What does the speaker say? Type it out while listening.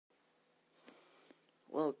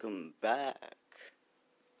Welcome back.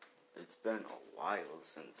 It's been a while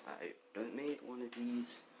since I've made one of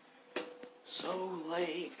these. So,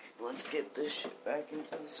 let's get this shit back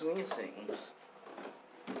into the swing of things.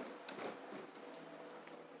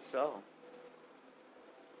 So,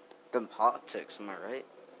 them politics, am I right?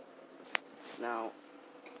 Now,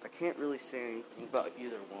 I can't really say anything about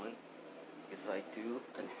either one, because if I do,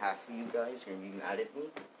 then half of you guys are going to be mad at me.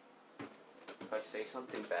 If I say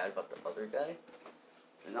something bad about the other guy,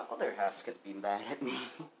 then the other half's going to be mad at me.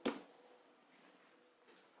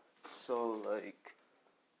 So, who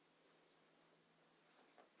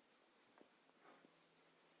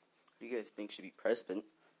do you guys think should be president?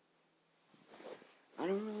 I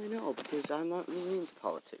don't really know, because I'm not really into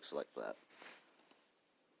politics like that.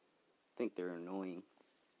 I think they're annoying.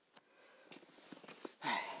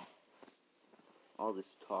 All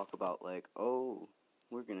this talk about, oh,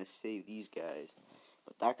 we're gonna save these guys.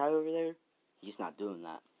 But that guy over there, he's not doing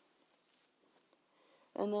that.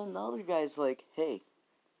 And then the other guy's like, hey,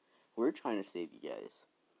 we're trying to save you guys.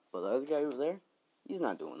 But the other guy over there, he's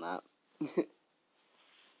not doing that.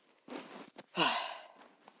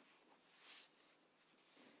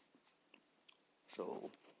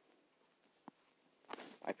 So,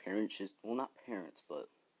 my parents not parents, but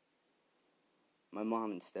my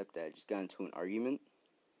mom and stepdad just got into an argument.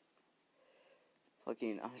 I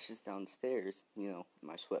was just downstairs, in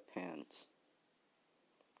my sweatpants.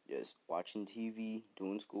 Just watching TV,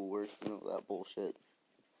 doing schoolwork, that bullshit.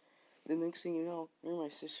 The next thing you know, my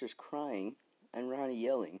sister's crying and Ronnie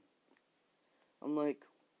yelling. I'm like,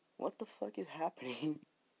 what the fuck is happening?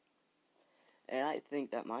 And I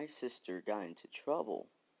think that my sister got into trouble.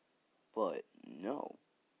 But no.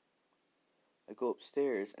 I go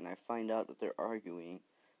upstairs and I find out that they're arguing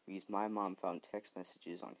because my mom found text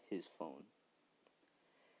messages on his phone.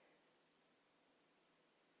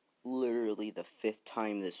 Literally the 5th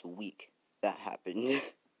time this week that happened.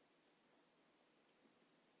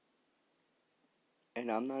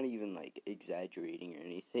 And I'm not even, exaggerating or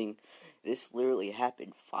anything. This literally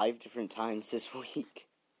happened 5 different times this week.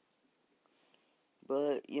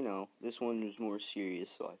 But, this one was more serious,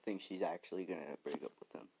 so I think she's actually gonna break up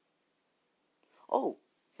with him. Oh!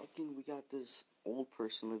 We got this old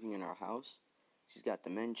person living in our house. She's got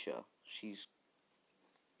dementia.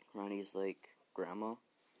 Ronnie's, grandma.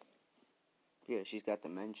 Yeah, she's got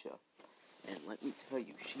dementia. And let me tell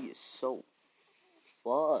you, she is so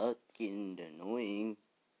fucking annoying.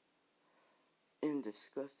 And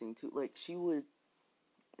disgusting, too. She would...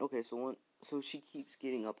 Okay, so she keeps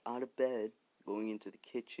getting up out of bed, going into the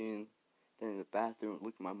kitchen, then in the bathroom,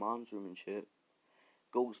 look at my mom's room and shit.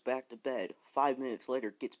 Goes back to bed. 5 minutes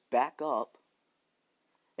later, gets back up,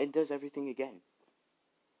 and does everything again.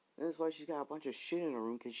 And that's why she's got a bunch of shit in her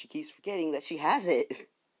room, because she keeps forgetting that she has it.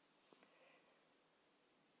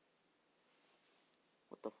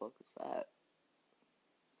 What the fuck is that?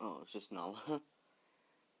 Oh, it's just Nala.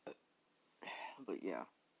 But yeah.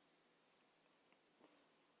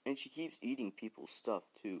 And she keeps eating people's stuff,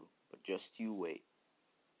 too. But just you wait.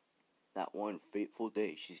 That one fateful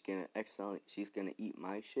day, she's gonna eat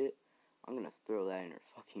my shit. I'm gonna throw that in her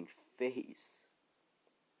fucking face.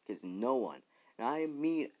 Because no one, and I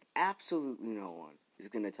mean absolutely no one, is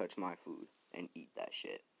gonna touch my food and eat that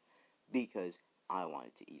shit. Because I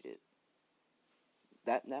wanted to eat it.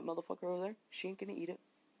 That motherfucker over there, she ain't gonna eat it.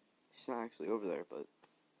 She's not actually over there, but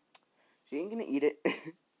she ain't gonna eat it.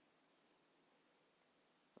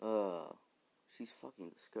 She's fucking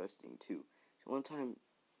disgusting, too. So one time,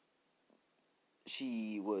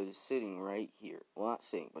 she was sitting right here. Well, not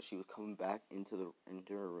sitting, but she was coming back into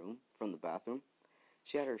her room from the bathroom.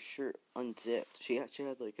 She had her shirt unzipped. She had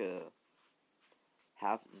a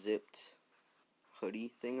half-zipped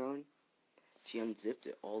hoodie thing on. She unzipped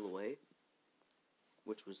it all the way,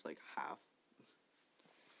 which was half.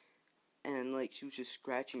 And she was just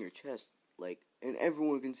scratching her chest, and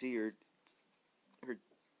everyone can see her,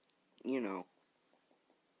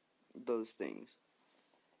 those things.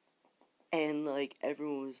 And,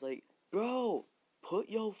 everyone was like, bro, put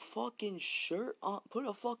your fucking shirt on. Put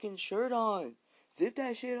a fucking shirt on. Zip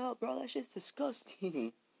that shit up, bro. That shit's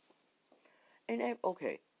disgusting. And,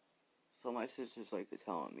 okay. So my sister's,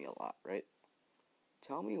 telling me a lot, right?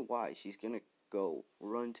 Tell me why she's gonna go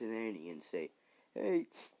run to Nanny and say, hey,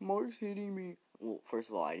 Mark's hitting me. Well, first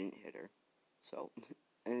of all, I didn't hit her. So,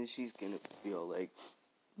 and she's gonna be all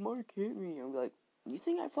Mark hit me. I'm like, you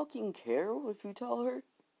think I fucking care if you tell her?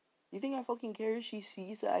 You think I fucking care if she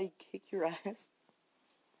sees that I kick your ass?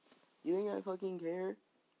 You think I fucking care?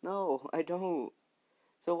 No, I don't.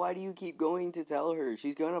 So why do you keep going to tell her?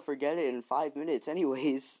 She's gonna forget it in 5 minutes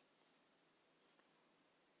anyways.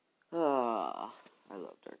 I love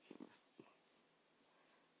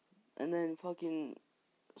And then fucking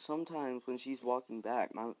sometimes when she's walking back,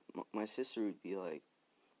 my sister would be like,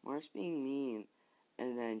 Mark's being mean.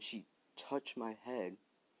 And then she'd touch my head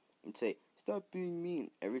and say, stop being mean.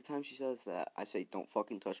 Every time she says that, I say, don't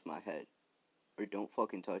fucking touch my head. Or don't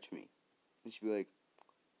fucking touch me. And she'd be like,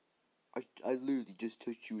 I literally just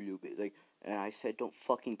touched you a little bit. Like, and I said, don't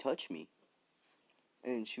fucking touch me.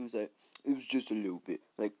 And she was like, it was just a little bit.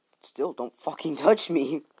 Like, still, don't fucking touch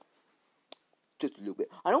me. Just a little bit.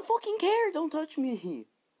 I don't fucking care. Don't touch me.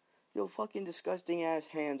 Yo, fucking disgusting ass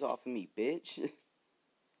hands off of me, bitch.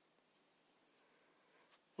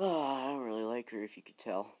 I don't really like her, if you could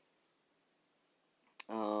tell.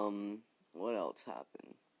 What else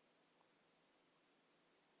happened?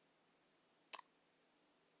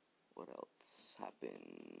 What else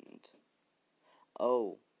happened?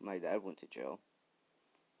 Oh, my dad went to jail.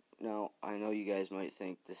 Now, I know you guys might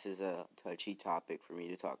think this is a touchy topic for me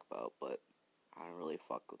to talk about, but I don't really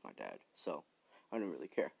fuck with my dad, so I don't really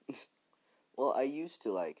care. Well, I used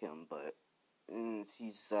to like him, but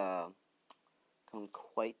he's become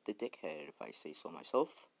quite the dickhead, if I say so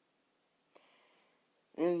myself.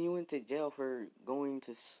 And he went to jail for going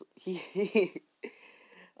to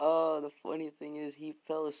the funny thing is he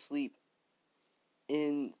fell asleep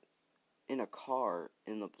in a car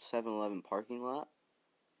in the 7-Eleven parking lot,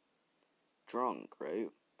 drunk, right?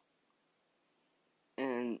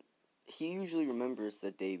 And he usually remembers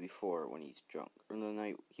the day before when he's drunk, or the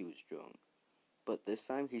night he was drunk. But this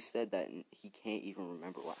time he said that he can't even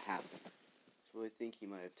remember what happened. So I think he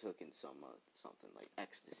might have taken something like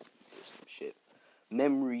ecstasy or some shit.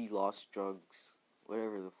 Memory loss drugs,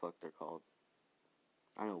 whatever the fuck they're called.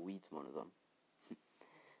 I know weed's one of them.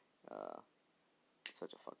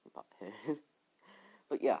 Such a fucking pothead.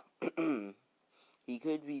 But yeah, he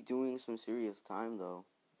could be doing some serious time though.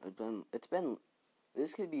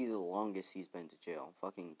 This could be the longest he's been to jail.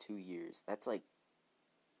 Fucking 2 years. That's like,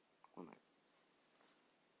 oh my.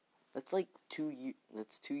 That's like 2 years.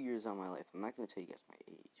 That's 2 years of my life. I'm not gonna tell you guys my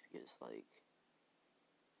age because like,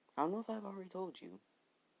 I don't know if I've already told you.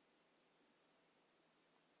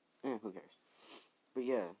 Who cares? But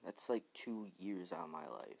yeah, that's like 2 years out of my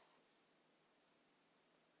life.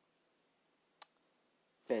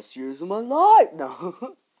 Best years of my life!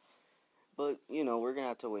 No. But, you know, we're gonna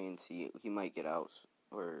have to wait and see. He might get out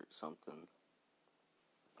or something.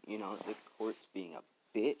 You know, the court's being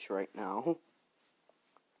a bitch right now.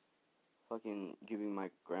 Fucking giving my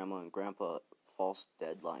grandma and grandpa false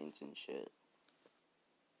deadlines and shit.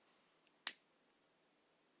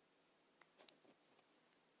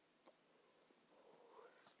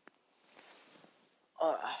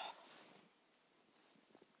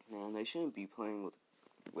 Man, they shouldn't be playing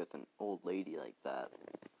with an old lady like that.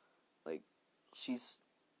 Like, she's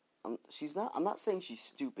not. I'm not saying she's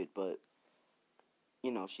stupid, but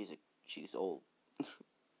you know, she's old.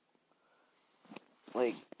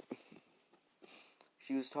 Like,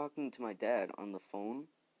 she was talking to my dad on the phone,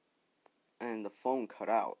 and the phone cut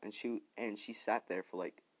out, and she sat there for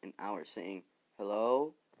like an hour saying,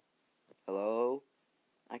 "Hello, hello,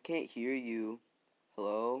 I can't hear you.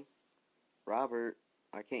 Hello, Robert,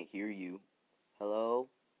 I can't hear you. Hello,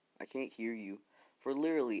 I can't hear you." For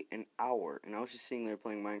literally an hour, and I was just sitting there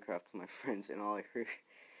playing Minecraft with my friends, and all I heard,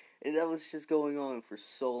 and that was just going on for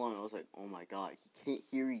so long. I was like, "Oh my god, he can't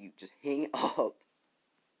hear you. Just hang up."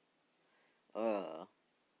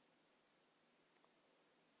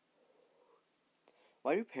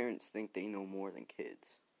 Why do parents think they know more than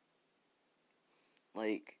kids?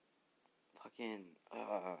 Like, fucking,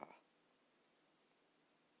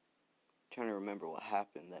 trying to remember what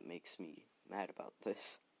happened that makes me mad about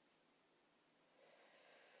this.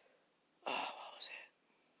 What was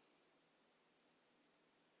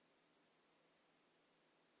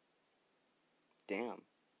it? Damn.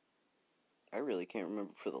 I really can't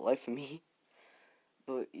remember for the life of me.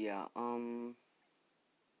 But, yeah,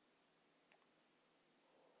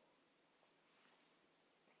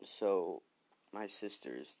 so, my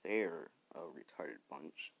sisters, they're a retarded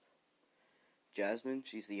bunch. Jasmine,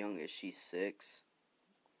 she's the youngest, she's 6.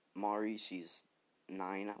 Mari, she's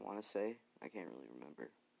 9, I want to say. I can't really remember.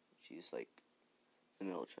 She's, like, the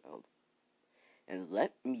middle child. And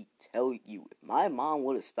let me tell you, if my mom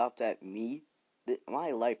would have stopped at me,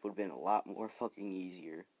 my life would have been a lot more fucking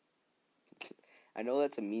easier. I know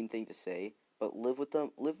that's a mean thing to say, but live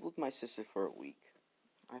with my sister for a week.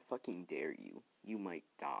 I fucking dare you. You might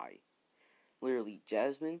die. Literally,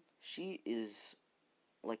 Jasmine, she is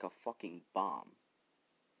like a fucking bomb.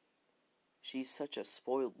 She's such a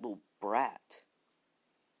spoiled little brat.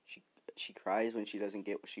 She cries when she doesn't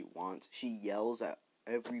get what she wants. She yells at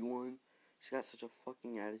everyone. She's got such a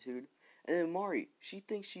fucking attitude. And then Mari, she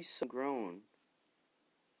thinks she's so grown.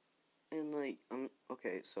 And like,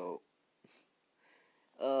 okay, so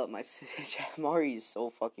my sister Mari is so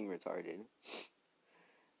fucking retarded.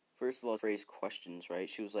 First of all, phrase questions, right?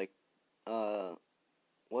 She was like,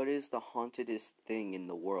 what is the hauntedest thing in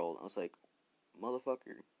the world? I was like,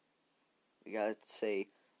 motherfucker, you gotta say,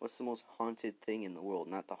 what's the most haunted thing in the world,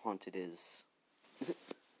 not the haunted is.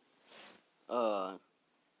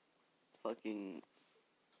 Fucking.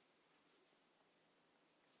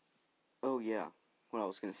 Oh yeah, what I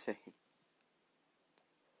was gonna say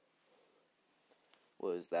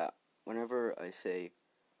was that whenever I say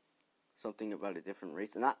something about a different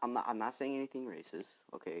race, and I'm not saying anything racist,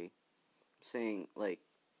 okay? I'm saying, like,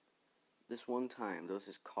 this one time, there was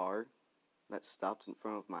this car that stopped in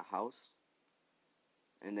front of my house,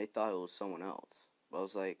 and they thought it was someone else. But I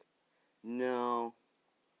was like, no,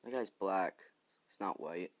 that guy's black. He's not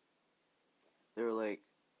white. They were like,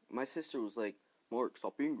 my sister was like, Mark,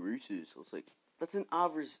 stop being racist. I was like, that's an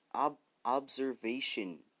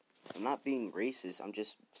observation. I'm not being racist. I'm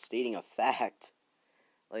just stating a fact.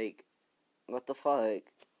 Like, what the fuck?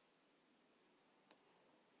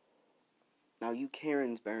 Now you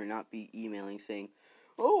Karens better not be emailing saying,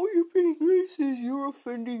 oh, you're being racist, you're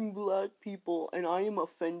offending black people, and I am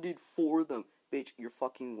offended for them. Bitch, you're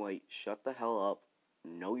fucking white. Shut the hell up.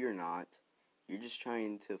 No, you're not. You're just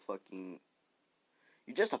trying to fucking...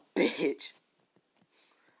 You're just a bitch.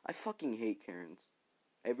 I fucking hate Karens.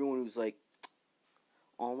 Everyone who's like,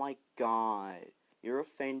 oh my god, you're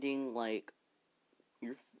offending, like,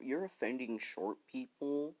 you're offending short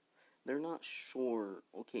people. They're not short.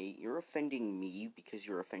 Okay, you're offending me because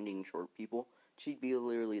you're offending short people. She'd be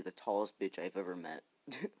literally the tallest bitch I've ever met.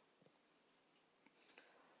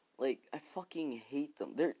 Like, I fucking hate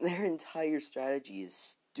them. Their entire strategy is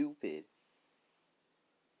stupid.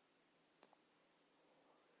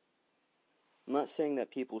 I'm not saying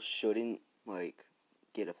that people shouldn't, like,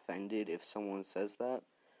 get offended if someone says that.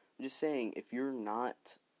 I'm just saying, if you're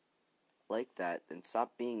not like that, then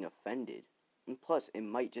stop being offended. And plus, it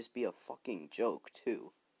might just be a fucking joke,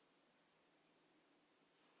 too.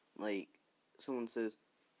 Like, someone says,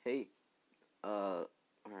 hey, or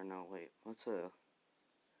no, wait, what's a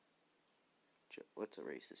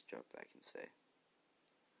racist joke that I can say?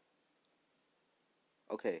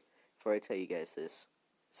 Okay, before I tell you guys this,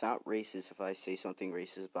 it's not racist if I say something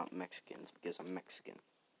racist about Mexicans, because I'm Mexican,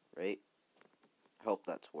 right? I hope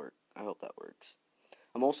that works.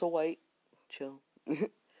 I'm also white, chill.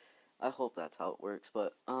 I hope that's how it works,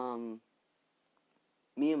 but,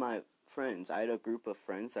 me and my friends, I had a group of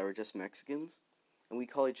friends that were just Mexicans, and we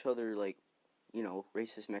call each other, like, you know,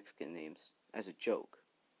 racist Mexican names as a joke.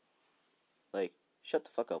 Like, shut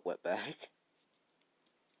the fuck up, wetback.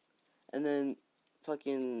 And then,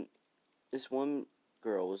 fucking, this one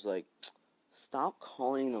girl was like, stop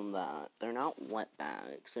calling them that. They're not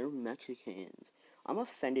wetbacks. They're Mexicans. I'm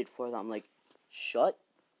offended for them. I'm like, shut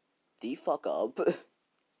the fuck up.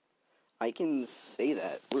 I can say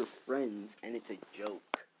that. We're friends, and it's a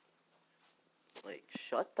joke. Like,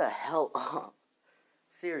 shut the hell up.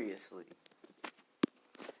 Seriously.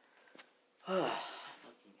 I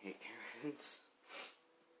fucking hate Karens.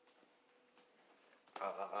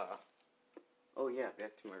 Oh yeah,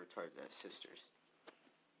 back to my retarded ass sisters.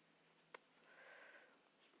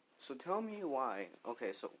 So tell me why.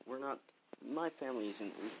 Okay, so we're not. My family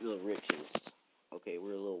isn't the richest. Okay,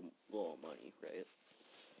 we're a little low on money, right?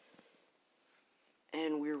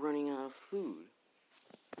 And we're running out of food,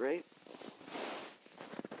 right?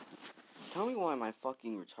 Tell me why my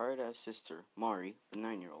fucking retarded ass sister, Mari, the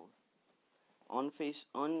 9-year-old,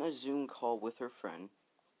 on a Zoom call with her friend,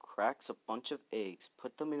 cracks a bunch of eggs,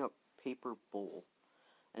 put them in a paper bowl,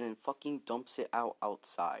 and then fucking dumps it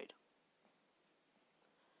outside.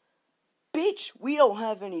 Bitch, we don't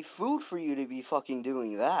have any food for you to be fucking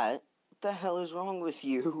doing that. What the hell is wrong with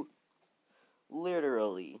you?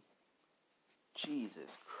 Literally.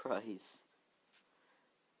 Jesus Christ.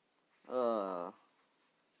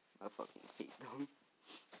 I fucking hate them.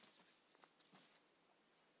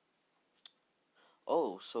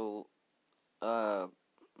 Oh, so,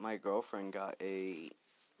 my girlfriend got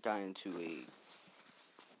into a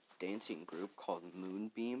dancing group called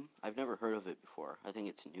Moonbeam. I've never heard of it before. I think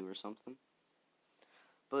it's new or something.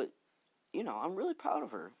 But, you know, I'm really proud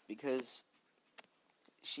of her because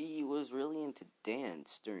she was really into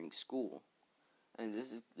dance during school. And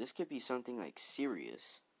this could be something like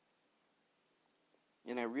serious.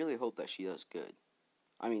 And I really hope that she does good.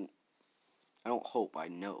 I mean, I don't hope, I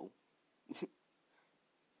know.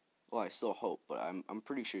 Well, I still hope, but I'm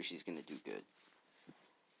pretty sure she's gonna do good.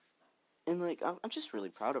 And like, I'm just really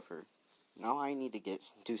proud of her. Now I need to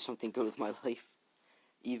do something good with my life,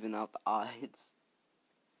 even out the odds.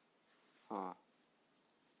 Huh.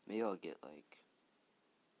 Maybe I'll get, like,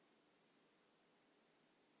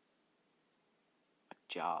 a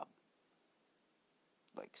job.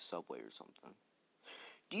 Like Subway or something.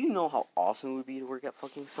 Do you know how awesome it would be to work at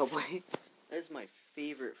fucking Subway? That is my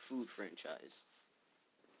favorite food franchise.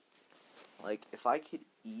 Like, if I could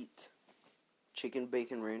eat chicken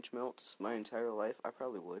bacon ranch melts my entire life, I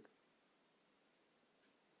probably would.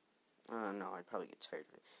 No, I'd probably get tired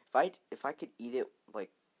of it. If I could eat it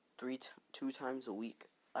like 2 times a week,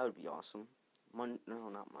 that would be awesome. No,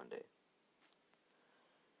 not Monday.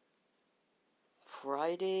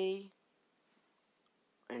 Friday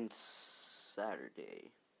and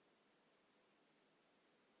Saturday.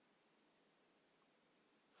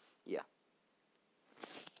 Yeah.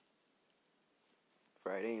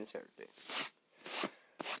 Friday and Saturday.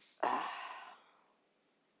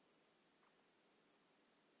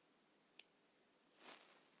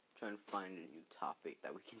 Trying to find a new topic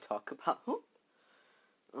that we can talk about.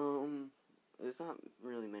 There's not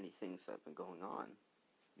really many things that have been going on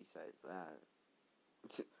besides that.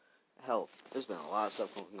 Hell, there's been a lot of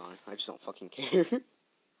stuff going on. I just don't fucking care.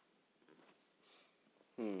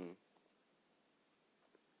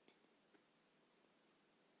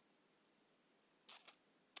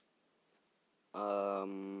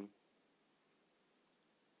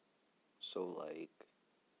 So like,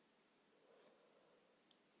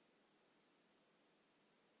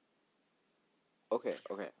 okay,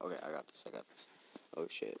 I got this. Oh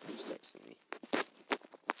shit, who's texting me?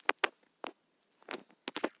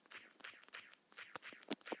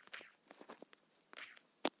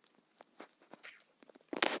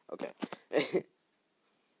 Okay.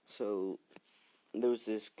 So, there was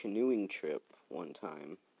this canoeing trip one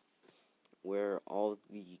time where all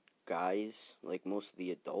the guys, like most of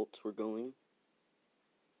the adults, were going.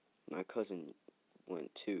 My cousin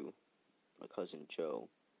went too. My cousin Joe.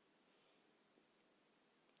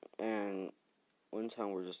 And one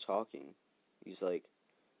time we're just talking. He's like,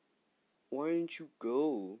 "Why didn't you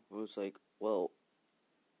go?" I was like, "Well,"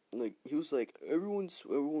 like, he was like, everyone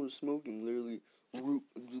was smoking. Literally,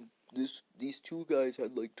 these 2 guys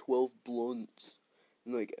had like 12 blunts,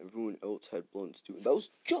 and like everyone else had blunts too. And that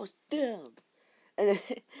was just them. And then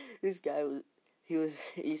this guy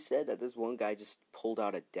he said that this one guy just pulled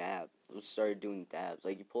out a dab, just started doing dabs.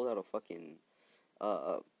 Like, he pulled out a fucking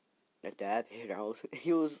a dab hit.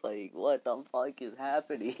 He was like, "What the fuck is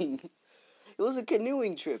happening?" It was a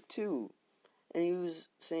canoeing trip too, and he was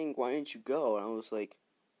saying, "Why didn't you go?" And I was like,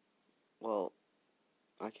 "Well,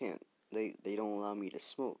 I can't. They don't allow me to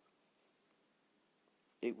smoke.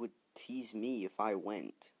 It would tease me if I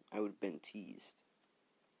went. I would have been teased.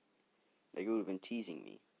 Like, it would have been teasing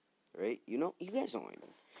me, right? You guys know what I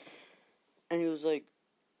mean." And he was like,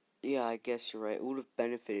 "Yeah, I guess you're right. It would have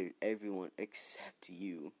benefited everyone except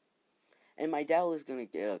you." And my dad was gonna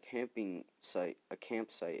get a campsite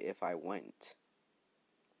if I went,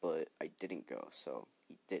 but I didn't go, so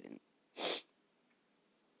he didn't.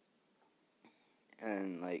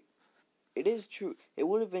 And like, it is true. It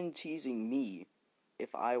would have been teasing me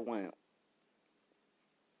if I went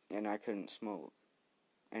and I couldn't smoke,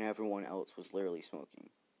 and everyone else was literally smoking.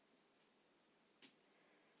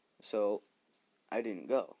 So, I didn't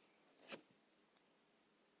go.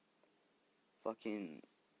 Fucking,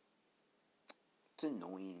 it's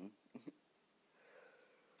annoying.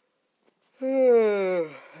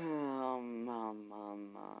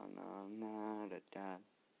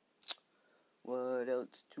 What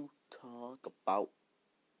else to talk about?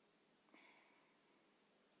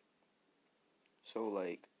 So,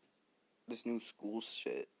 like, this new school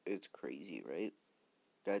shit, it's crazy, right?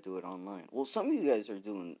 Gotta do it online. Well, some of you guys are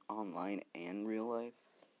doing online and real life,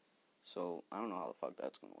 so I don't know how the fuck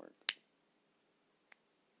that's gonna work.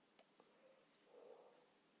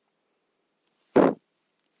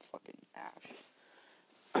 Fucking Ash.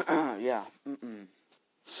 Yeah.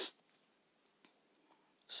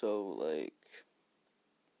 So, like,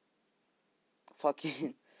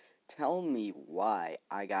 fucking tell me why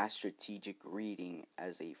I got strategic reading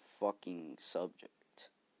as a fucking subject.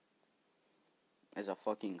 As a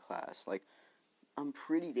fucking class. Like, I'm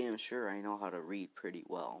pretty damn sure I know how to read pretty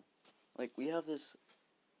well. Like, we have this,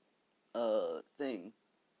 thing.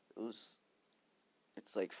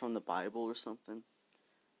 It's like from the Bible or something.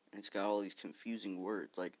 And it's got all these confusing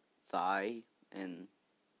words, like thigh and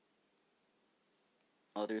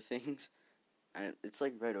other things. And it's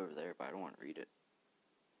like right over there, but I don't want to read it.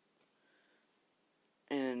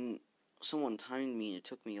 And someone timed me, and it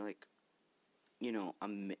took me like,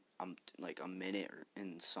 I'm like a minute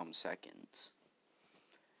and some seconds.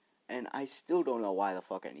 And I still don't know why the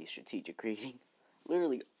fuck I need strategic reading.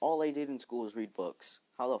 Literally, all I did in school was read books.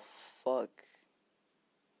 How the fuck?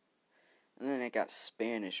 And then I got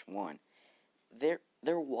Spanish 1. There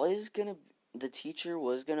was gonna... The teacher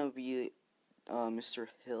was gonna be Mr.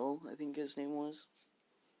 Hill, I think his name was.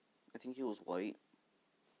 I think he was white.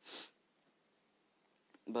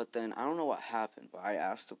 But then, I don't know what happened, but I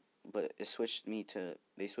asked, but they switched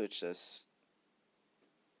us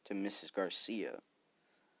to Mrs. Garcia.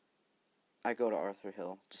 I go to Arthur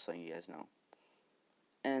Hill, just letting you guys know.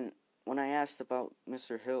 And when I asked about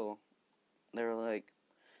Mr. Hill, they were like,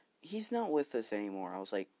 he's not with us anymore. I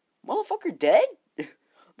was like, motherfucker dead?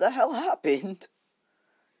 The hell happened?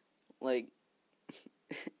 Like,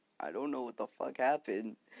 I don't know what the fuck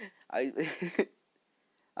happened.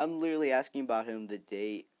 I'm literally asking about him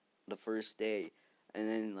the first day, and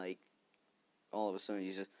then, like, all of a sudden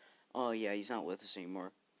he's just, oh yeah, he's not with us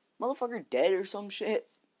anymore. Motherfucker dead or some shit?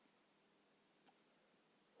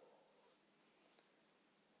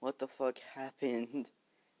 What the fuck happened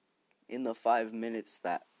in the 5 minutes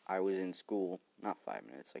that I was in school? Not 5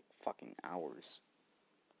 minutes, like fucking hours.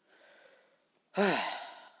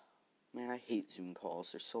 Man, I hate Zoom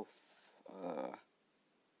calls. They're so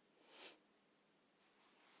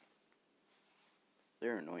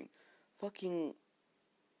they're annoying. Fucking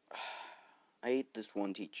I hate this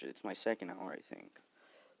one teacher. It's my second hour, I think.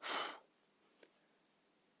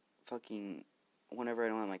 Fucking whenever I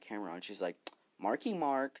don't have my camera on, she's like, Marky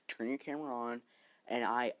Mark, turn your camera on. And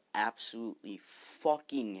I absolutely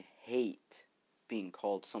fucking hate being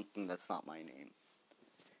called something that's not my name.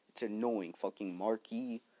 It's annoying. Fucking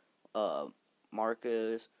Marky,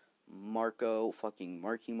 Marcus, Marco, fucking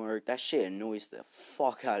Marky Mark. That shit annoys the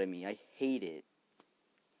fuck out of me. I hate it.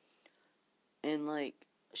 And, like,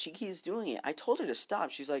 she keeps doing it. I told her to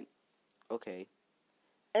stop. She's like, okay.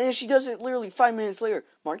 And then she does it literally 5 minutes later.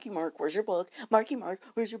 Marky Mark, where's your book? Marky Mark,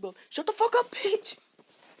 where's your book? Shut the fuck up, bitch!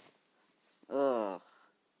 Ugh.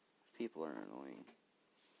 People are annoying.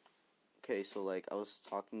 Okay, so, like, I was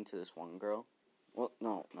talking to this one girl. Well,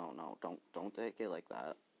 no, don't take it like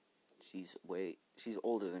that. She's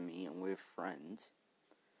older than me, and we're friends.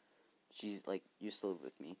 She's, like, used to live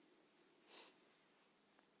with me.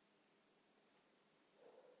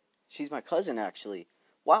 She's my cousin, actually.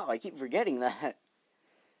 Wow, I keep forgetting that.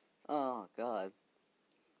 Oh, God.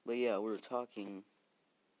 But yeah, we were talking,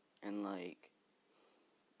 and, like,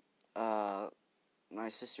 my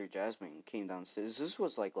sister Jasmine came downstairs. This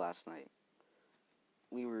was, like, last night.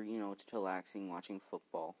 We were, chillaxing, watching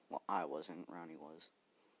football. Well, I wasn't. Ronnie was.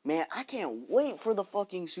 Man, I can't wait for the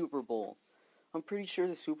fucking Super Bowl. I'm pretty sure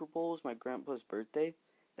the Super Bowl is my grandpa's birthday.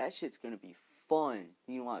 That shit's gonna be fun.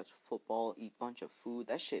 You watch football, eat a bunch of food.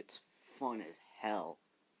 That shit's fun as hell.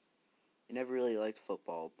 I never really liked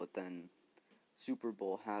football, but then Super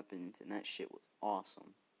Bowl happened, and that shit was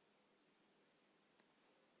awesome.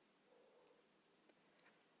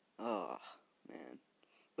 Ugh, man.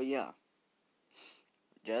 But yeah,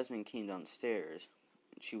 Jasmine came downstairs,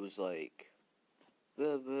 and she was like,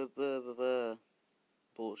 blah, blah, blah, blah, blah.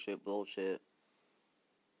 Bullshit.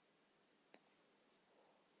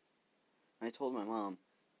 I told my mom,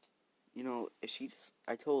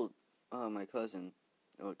 I told my cousin,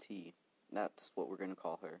 OT, that's what we're gonna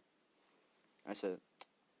call her. I said,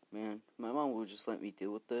 man, my mom would just let me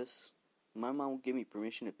deal with this. My mom would give me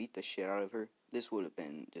permission to beat the shit out of her. This would have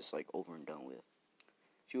been just, like, over and done with.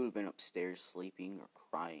 She would have been upstairs sleeping or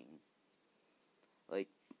crying. Like,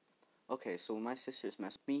 okay, so when my sisters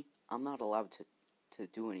mess with me, I'm not allowed to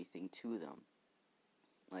do anything to them.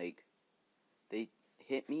 Like, they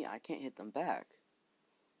hit me, I can't hit them back.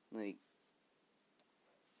 Like,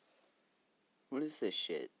 what is this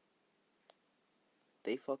shit?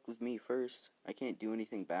 They fucked with me first. I can't do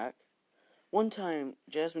anything back. One time,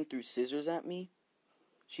 Jasmine threw scissors at me.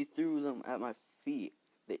 She threw them at my feet.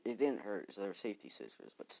 It didn't hurt, so they were safety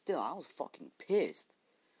scissors. But still, I was fucking pissed.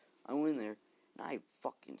 I went in there, and I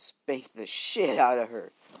fucking spanked the shit out of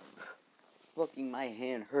her. Fucking my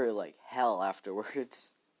hand hurt like hell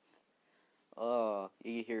afterwards.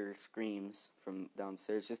 You hear screams from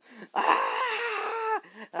downstairs, just, ah!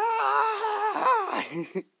 Ah!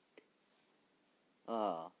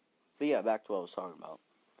 But yeah, back to what I was talking about.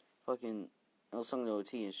 Fucking, I was talking to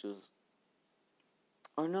OT, and she was,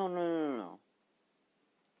 oh, no.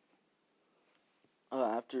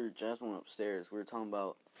 After Jasmine went upstairs, we were talking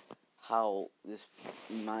about how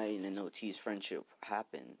mine and OT's friendship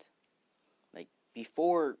happened. Like,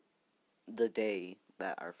 before the day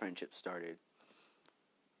that our friendship started,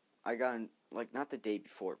 I got, like, not the day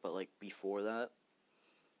before, but, like, before that,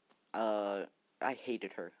 I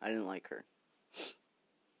hated her. I didn't like her.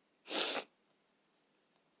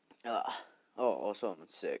 Uh, also I'm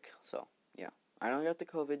sick, so yeah. I don't got the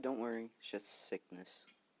COVID, don't worry. It's just sickness.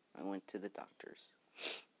 I went to the doctors.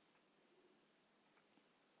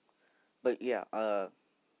 But yeah,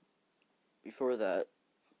 before that,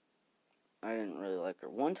 I didn't really like her.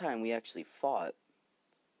 One time we actually fought.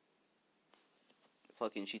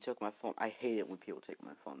 Fucking, she took my phone. I hate it when people take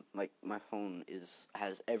my phone. Like, my phone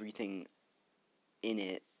has everything in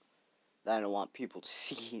it that I don't want people to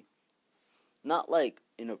see. Not like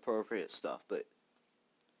inappropriate stuff, but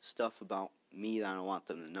stuff about me that I don't want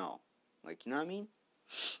them to know. Like, you know what I mean?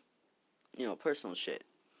 You know, personal shit.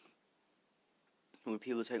 When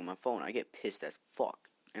people take my phone, I get pissed as fuck.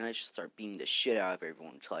 And I just start beating the shit out of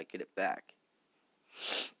everyone until I get it back.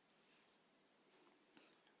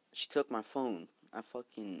 She took my phone. I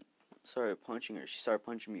fucking started punching her. She started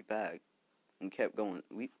punching me back. And kept going.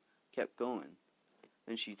 We kept going.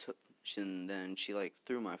 And then she like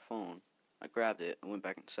threw my phone. I grabbed it. I went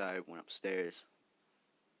back inside. Went upstairs.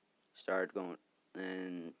 Started going.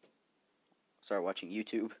 And started watching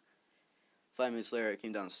YouTube. 5 minutes later, I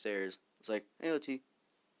came downstairs. I was like, "Hey, OT."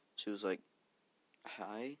 She was like,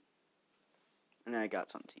 "Hi." And I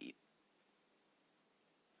got something to eat.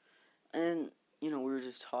 And, we were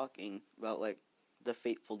just talking about, like, the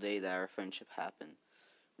fateful day that our friendship happened.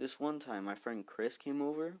 This one time, my friend Chris came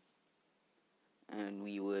over, and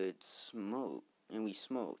we would smoke. And we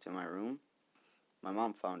smoked in my room. My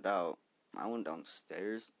mom found out. I went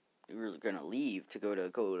downstairs. We were gonna leave to go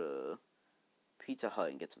to Pizza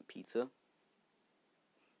Hut and get some pizza.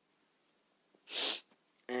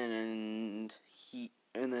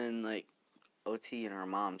 And then like OT and our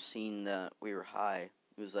mom seen that we were high.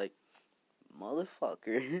 It was like,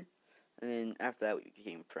 motherfucker. And then after that we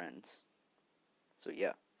became friends. So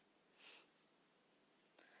yeah.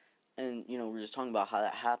 And we were just talking about how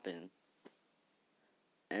that happened.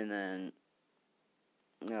 And then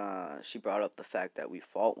she brought up the fact that we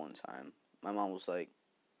fought one time. My mom was like,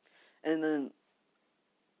 and then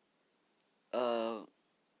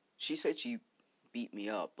she said she beat me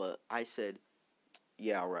up, but I said,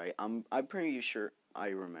 yeah, right. I'm pretty sure I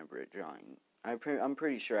remember it drawing. I'm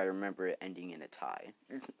pretty sure I remember it ending in a tie.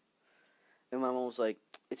 And my mom was like,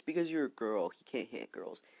 "It's because you're a girl. He can't hit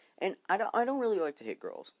girls." And I don't really like to hit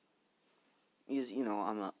girls. Because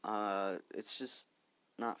it's just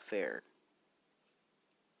not fair.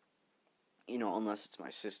 Unless it's my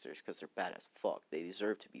sisters, because they're bad as fuck. They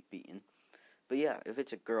deserve to be beaten. But yeah, if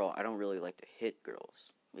it's a girl, I don't really like to hit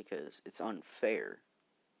girls because it's unfair.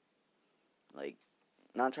 Like,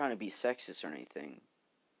 not trying to be sexist or anything,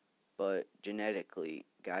 but genetically,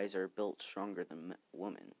 guys are built stronger than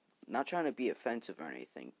women. Not trying to be offensive or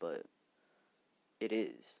anything, but it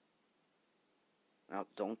is. Now,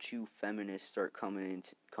 don't you feminists start coming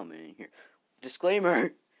in here.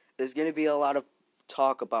 Disclaimer: there's gonna be a lot of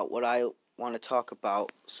talk about what I want to talk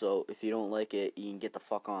about. So if you don't like it, you can get the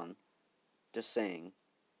fuck on. Just saying.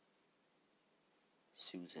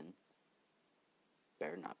 Susan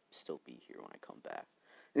better not still be here when I come back.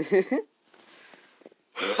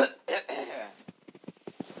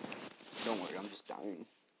 Don't worry, I'm just dying.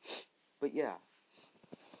 But yeah.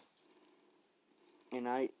 And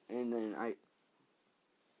I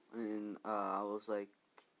was like,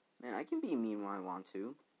 man, I can be mean when I want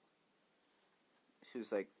to. She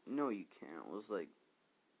was like, no, you can't. I was like,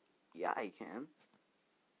 yeah, I can.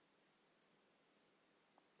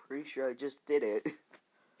 Pretty sure I just did it.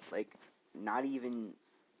 Like, not even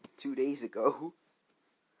 2 days ago.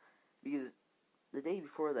 Because the day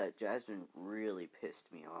before that, Jasmine really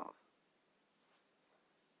pissed me off.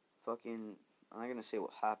 Fucking, I'm not gonna say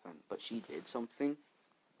what happened, but she did something.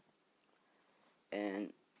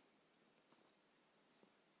 And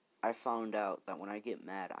I found out that when I get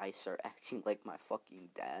mad, I start acting like my fucking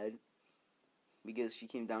dad. Because she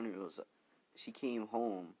came down here, she came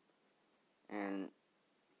home, and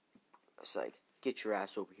it's like, get your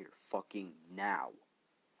ass over here fucking now.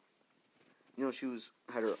 She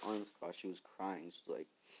had her arms crossed, she was crying, she was like,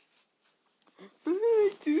 what did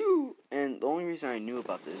I do? And the only reason I knew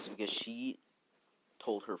about this is because she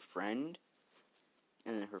told her friend,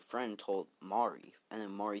 and then her friend told Mari, and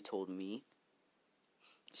then Mari told me.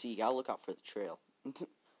 See, you gotta look out for the trail.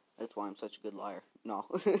 That's why I'm such a good liar. No.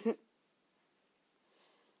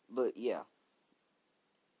 But yeah.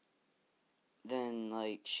 Then,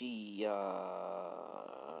 like, she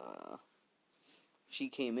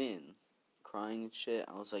came in, crying and shit.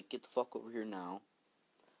 I was like, get the fuck over here now.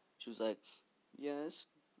 She was like, yes.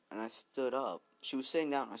 And I stood up. She was sitting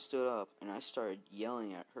down, I stood up, and I started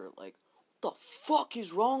yelling at her, like, what the fuck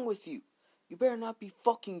is wrong with you? You better not be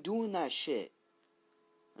fucking doing that shit.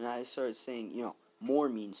 And I started saying, more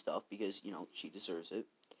mean stuff, because, she deserves it.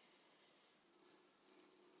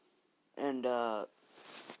 And, then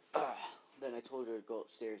I told her to go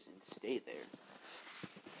upstairs and stay there.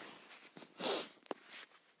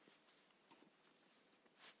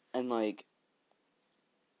 And, like,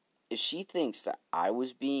 if she thinks that I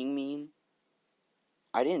was being mean,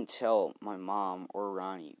 I didn't tell my mom or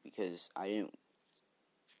Ronnie because I didn't,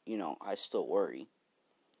 I still worry.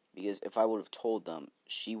 Because if I would have told them,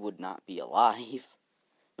 she would not be alive.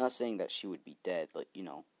 Not saying that she would be dead, but,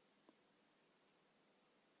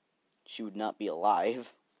 she would not be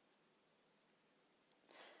alive.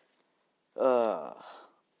 But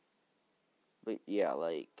yeah,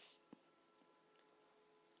 like,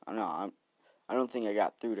 I don't know, I don't think I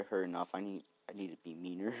got through to her enough. I need to be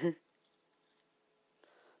meaner.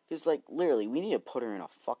 Because, like, literally, we need to put her in a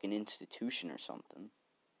fucking institution or something.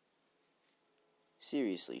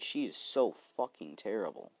 Seriously, she is so fucking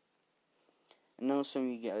terrible. I know some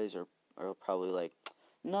of you guys are probably like,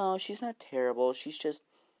 no, she's not terrible, she's just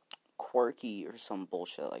quirky or some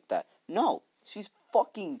bullshit like that. No, she's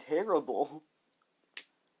fucking terrible.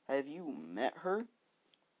 Have you met her?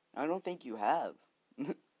 I don't think you have.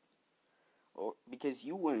 Or because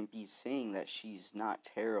you wouldn't be saying that she's not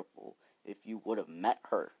terrible if you would have met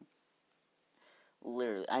her.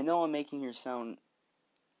 Literally, I know I'm making her sound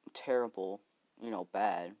terrible,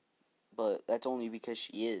 bad, but that's only because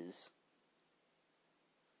she is.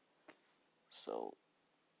 So,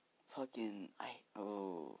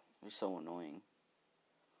 you're so annoying.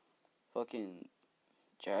 Fucking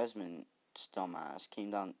Jasmine, dumbass,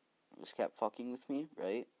 came down, just kept fucking with me,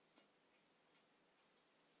 right?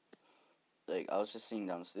 Like, I was sitting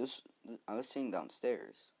downstairs.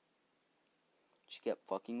 She kept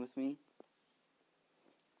fucking with me.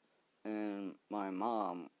 And my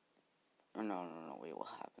mom, no, wait, what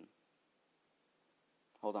happened?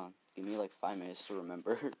 Hold on, give me like 5 minutes to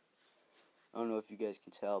remember. I don't know if you guys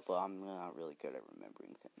can tell, but I'm not really good at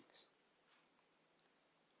remembering things.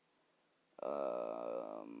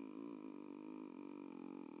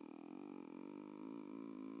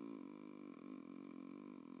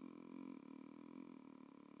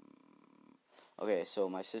 Okay, so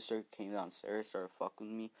my sister came downstairs, started fucking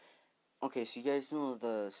with me. Okay, so you guys know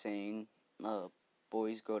the saying,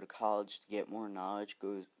 boys go to college to get more knowledge,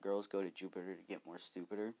 girls go to Jupiter to get more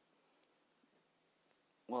stupider.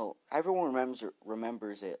 Well, everyone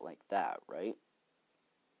remembers it like that, right?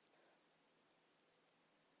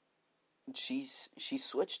 She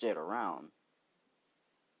switched it around.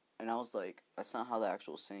 And I was like, that's not how the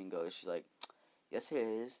actual saying goes. She's like, yes it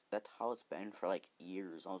is. That's how it's been for like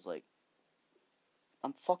years. I was like,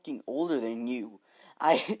 I'm fucking older than you.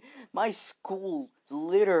 My school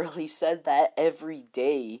literally said that every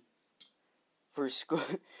day for school.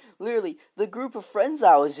 Literally, the group of friends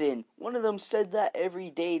I was in, one of them said that every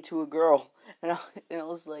day to a girl. And I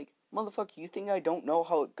was like, motherfucker, you think I don't know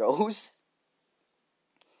how it goes?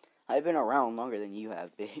 I've been around longer than you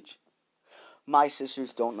have, bitch. My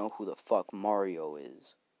sisters don't know who the fuck Mario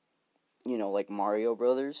is. Like Mario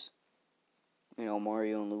Brothers.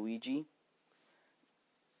 Mario and Luigi.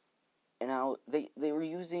 And now they were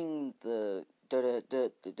using the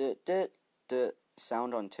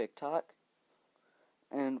sound on TikTok.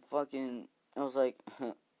 And fucking, I was like,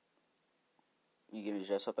 you gonna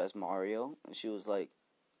dress up as Mario? And she was like,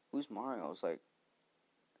 who's Mario? I was like,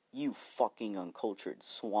 you fucking uncultured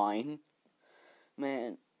swine.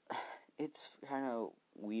 Man, it's kind of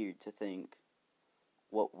weird to think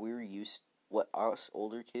what us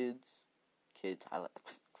older kids, I like,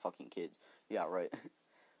 fucking kids, yeah, right,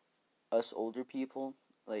 us older people,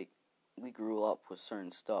 like, we grew up with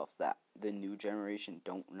certain stuff that the new generation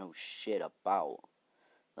don't know shit about.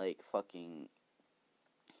 Like, fucking,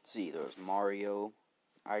 see, there was Mario,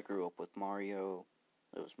 I grew up with Mario,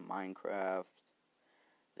 there was Minecraft,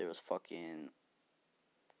 there was fucking,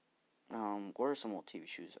 what are some old TV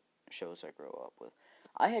shows I grew up with?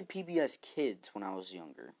 I had PBS Kids when I was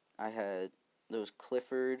younger. There was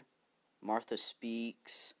Clifford, Martha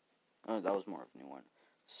Speaks, that was more of a new one.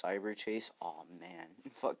 Cyber Chase, oh man,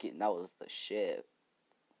 fucking, that was the shit.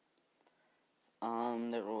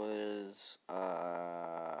 There was,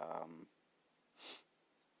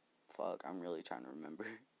 fuck, I'm really trying to remember.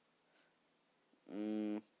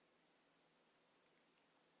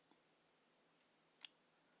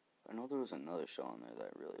 I know there was another show on there that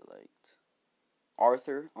I really liked.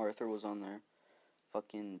 Arthur was on there.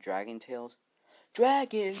 Fucking Dragon Tales.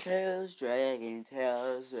 Dragon Tales,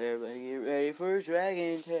 everybody get ready for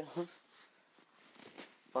Dragon Tales.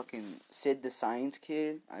 Fucking Sid the Science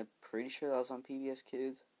Kid, I'm pretty sure that was on PBS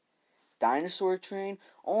Kids. Dinosaur Train,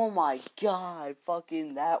 oh my god,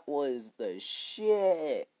 fucking that was the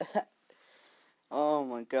shit. Oh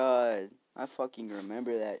my god. I fucking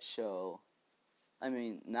remember that show. I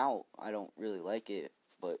mean, now I don't really like it,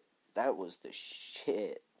 but that was the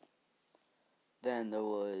shit. Then there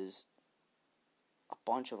was a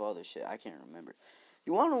bunch of other shit I can't remember.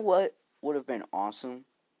 You wanna know what would have been awesome?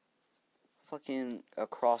 Fucking a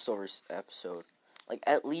crossover episode. Like,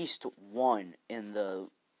 at least one in the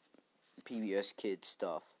PBS Kids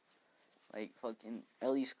stuff. Like, fucking,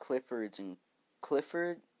 at least Clifford,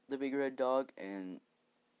 the big red dog, and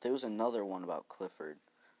there was another one about Clifford.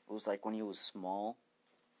 It was like when he was small.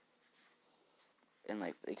 And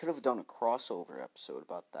like, they could have done a crossover episode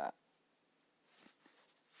about that.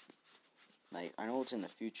 Like, I know it's in the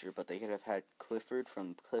future, but they could have had Clifford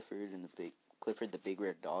from Clifford the Big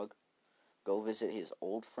Red Dog go visit his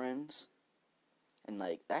old friends. And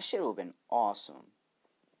like, that shit would have been awesome.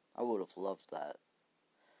 I would have loved that.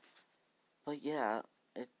 But yeah,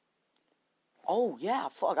 oh yeah,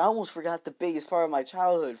 fuck, I almost forgot the biggest part of my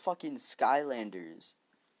childhood. Fucking Skylanders.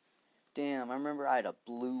 Damn, I remember I had a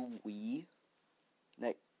blue Wii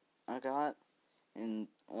that I got. And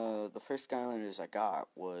the first Skylanders I got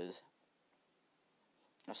was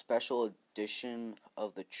a special edition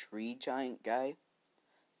of the tree giant guy.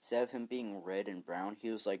 Instead of him being red and brown, he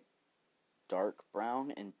was like dark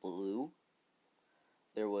brown and blue.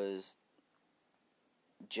 There was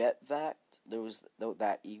Jetvac. There was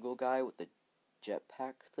that eagle guy with the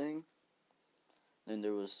jetpack thing. Then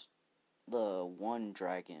there was the one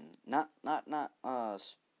dragon, not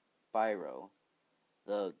Spyro,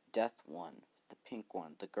 the death one, the pink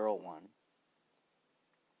one, the girl one,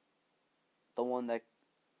 the one that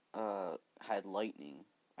had lightning.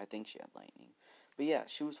 I think she had lightning, but yeah,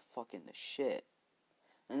 she was fucking the shit.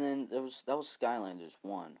 And then that was Skylanders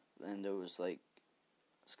 1. Then there was like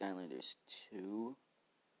Skylanders 2.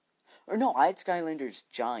 Or no, I had Skylanders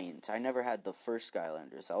Giant. I never had the first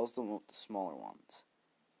Skylanders. That was the one with the smaller ones.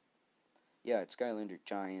 Yeah, it's Skylander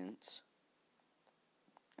Giants.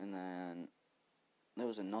 And then there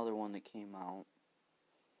was another one that came out.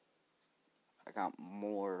 I got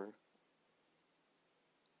more.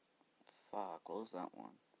 Fuck, what was that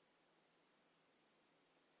one?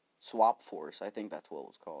 Swap Force, I think that's what it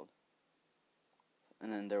was called.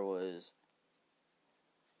 And then there was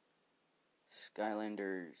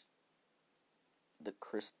Skylanders, the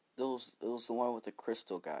crystals. It was the one with the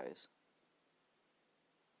crystal guys.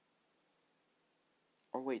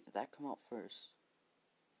 Or wait, did that come out first?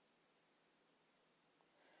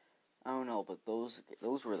 I don't know, but those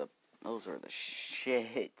were the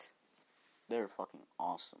shit. They were fucking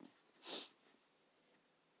awesome.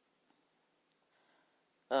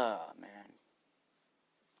 Man.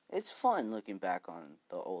 It's fun looking back on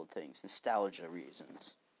the old things, nostalgia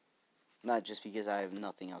reasons. Not just because I have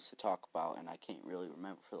nothing else to talk about and I can't really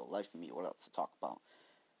remember for the life of me what else to talk about.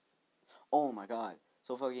 Oh my god.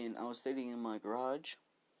 So fucking, I was sitting in my garage,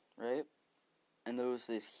 right? And there was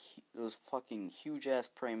those fucking huge ass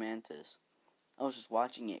praying mantis. I was just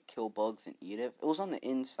watching it kill bugs and eat it. It was on the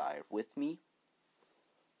inside with me.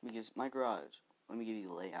 Because my garage, let me give you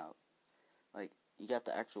the layout. Like, you got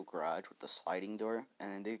the actual garage with the sliding door,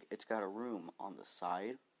 and then it's got a room on the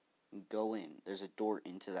side. You go in, there's a door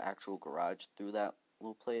into the actual garage through that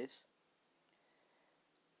little place.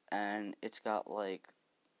 And it's got like,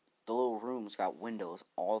 the little room's got windows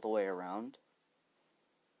all the way around.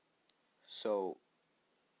 So,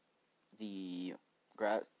 the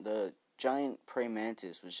giant praying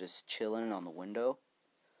mantis was just chilling on the window.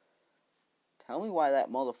 Tell me why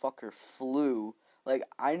that motherfucker flew. Like,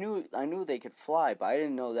 I knew they could fly, but I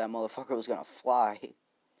didn't know that motherfucker was gonna fly.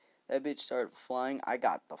 That bitch started flying. I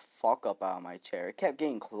got the fuck up out of my chair. It kept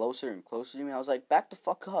getting closer and closer to me. I was like, back the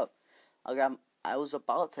fuck up. I was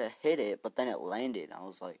about to hit it, but then it landed. I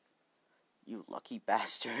was like, you lucky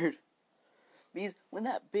bastard. Because when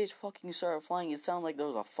that bitch fucking started flying, it sounded like there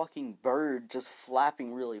was a fucking bird just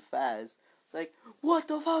flapping really fast. It's like, what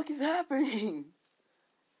the fuck is happening?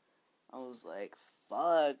 I was like,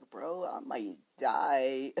 fuck, bro, I might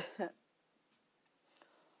die.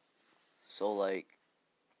 So, like,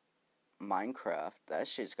 Minecraft, that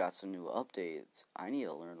shit's got some new updates. I need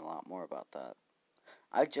to learn a lot more about that.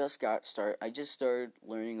 I just started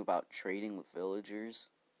learning about trading with villagers.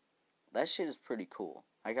 That shit is pretty cool.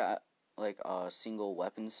 I got, like, a single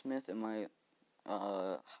weaponsmith in my,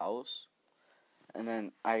 house. And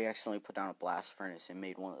then I accidentally put down a blast furnace and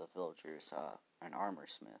made one of the villagers, an armor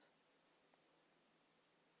smith.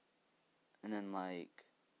 And then, like,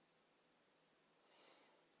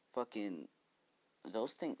 fucking,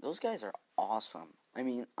 those guys are awesome. I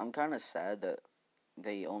mean, I'm kind of sad that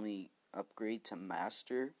they only upgrade to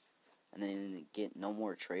master and then get no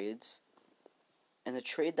more trades. And the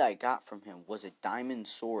trade that I got from him was a diamond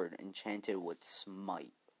sword enchanted with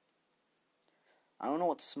smite. I don't know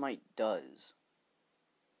what smite does,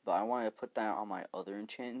 but I wanted to put that on my other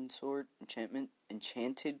enchanted sword.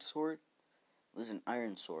 It was an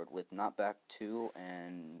iron sword with knockback 2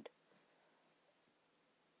 and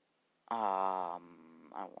I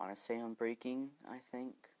want to say unbreaking, I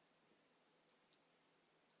think.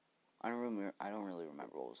 I don't really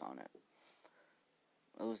remember what was on it.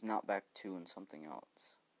 It was knockback 2 and something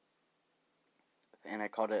else. And I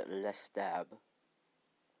called it Le Stab.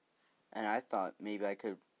 And I thought maybe I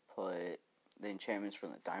could put the enchantments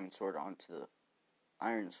from the diamond sword onto the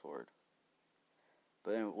iron sword.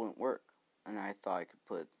 But it wouldn't work. And I thought I could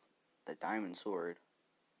put the diamond sword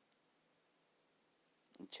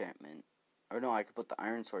enchantment. Or no, I could put the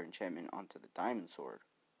iron sword enchantment onto the diamond sword.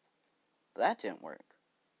 But that didn't work.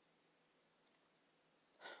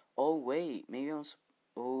 Oh, wait. Maybe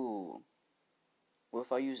oh. What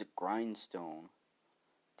if I use a grindstone?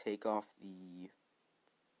 Take off the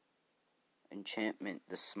enchantment,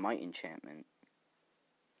 the smite enchantment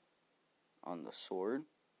on the sword.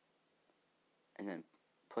 And then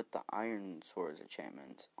put the iron sword's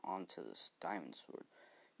enchantment onto this diamond sword.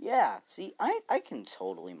 Yeah, see, I can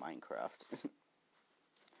totally Minecraft.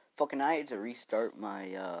 Fucking I had to restart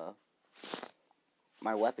my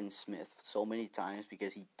my weaponsmith so many times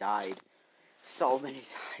because he died so many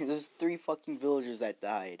times. There's 3 fucking villagers that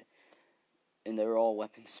died. And they were all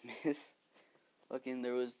weaponsmith. Fucking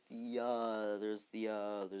there was it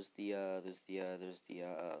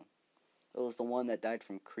was the one that died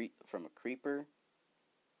from a creeper.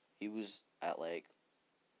 He was at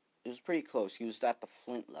it was pretty close. He was at the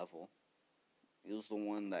flint level. He was the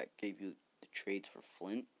one that gave you the trades for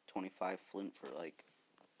flint. 25 flint for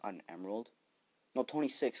an emerald. No,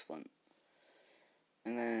 26 flint.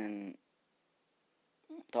 And then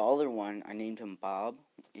the other one, I named him Bob.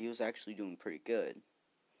 He was actually doing pretty good.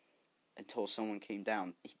 Until someone came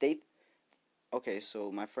down. Okay,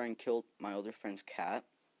 so my friend killed my other friend's cat.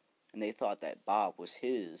 And they thought that Bob was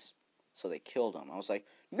his. So they killed him. I was like,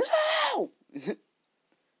 no!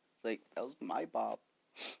 That was my Bob.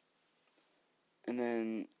 And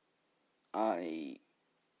then I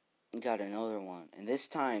got another one. And this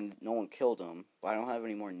time, no one killed him. But I don't have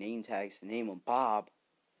any more name tags to name him Bob.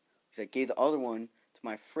 Because I gave the other one to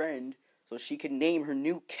my friend so she could name her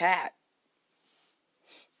new cat.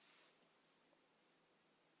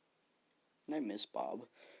 And I miss Bob.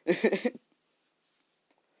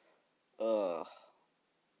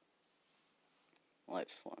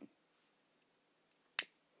 Life's fun.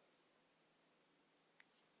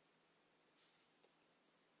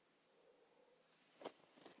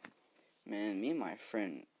 Man, me and my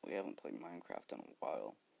friend, we haven't played Minecraft in a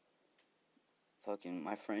while. Fucking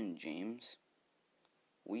my friend James,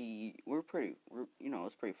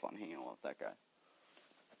 it's pretty fun hanging out with that guy.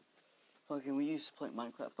 Fucking we used to play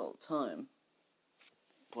Minecraft all the time.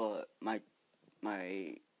 But my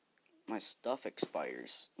stuff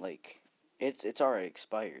expires. It's already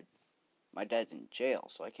expired. My dad's in jail,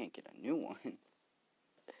 so I can't get a new one.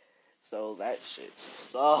 So that shit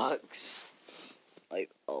sucks. A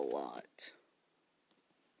lot.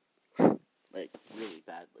 Really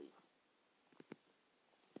badly.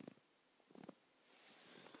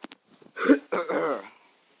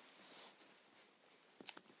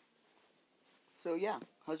 So yeah,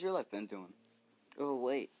 how's your life been doing? Oh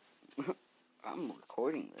wait, I'm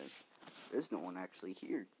recording this. There's no one actually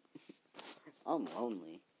here. I'm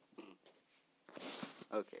lonely.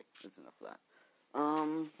 Okay, that's enough of that.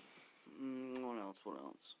 What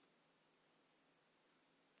else?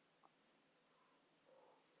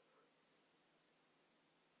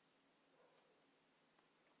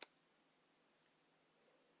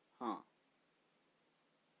 Huh.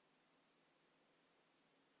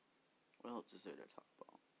 What else is there to talk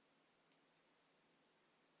about?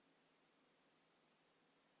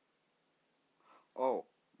 Oh,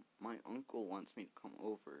 my uncle wants me to come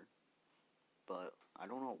over, but I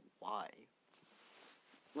don't know why.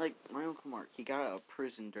 My Uncle Mark, he got out of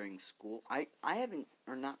prison during school. I haven't,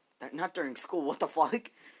 or not during school, what the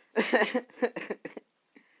fuck?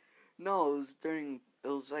 No, it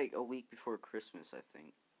was a week before Christmas, I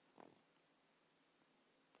think.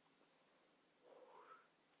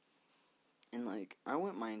 And I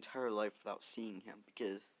went my entire life without seeing him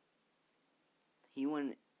because he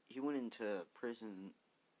went into prison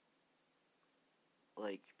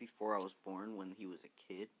before I was born when he was a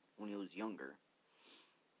kid, when he was younger.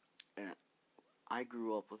 And I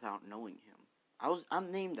grew up without knowing him.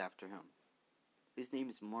 I'm named after him. His name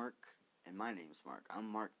is Mark, and my name's Mark. I'm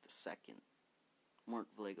Mark the Second. Mark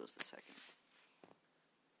Vallejos the Second.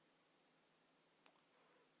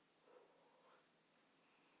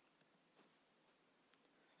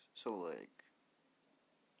 So, like,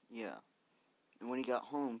 yeah. And when he got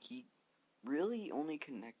home, he really only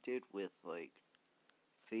connected with, like,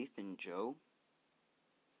 Faith and Joe.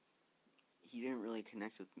 He didn't really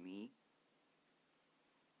connect with me.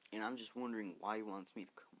 And I'm just wondering why he wants me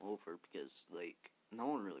to come over, because, like, no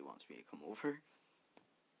one really wants me to come over.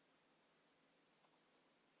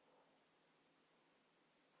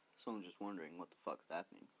 So I'm just wondering what the fuck's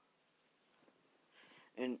happening.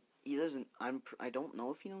 And he doesn't, I don't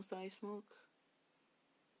know if he knows that I smoke.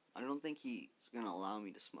 I don't think he's gonna allow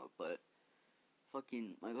me to smoke, but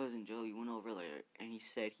fucking my cousin Joey went over there and he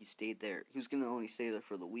said he stayed there. He was gonna only stay there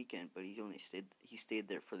for the weekend, but he stayed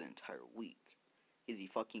there for the entire week. Because he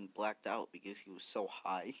fucking blacked out because he was so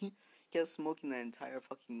high. He kept smoking that entire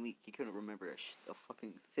fucking week. He couldn't remember a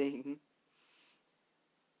fucking thing.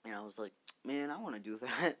 And I was like, man, I want to do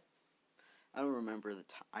that. I don't remember the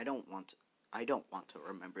time. I don't want to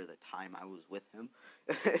remember the time I was with him.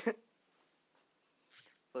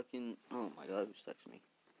 Fucking, oh my god, who's texting me?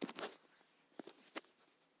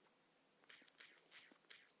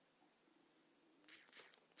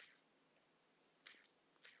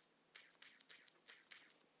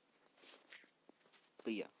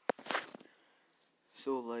 But yeah.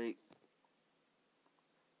 So, like,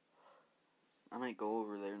 I might go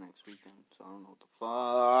over there next weekend, so I don't know what the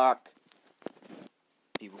fuck.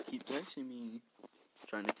 People keep texting me,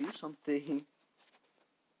 trying to do something.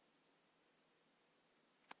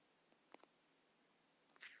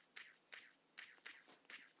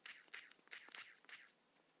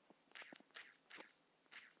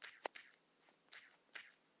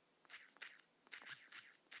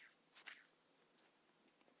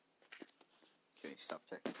 Okay, stop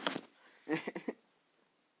texting.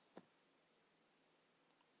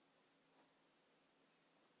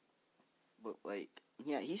 But, like,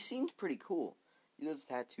 yeah, he seemed pretty cool. He does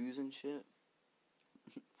tattoos and shit.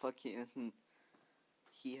 Fucking,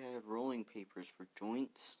 he had rolling papers for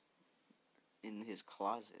joints in his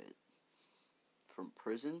closet from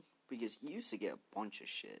prison, because he used to get a bunch of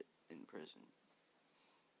shit in prison.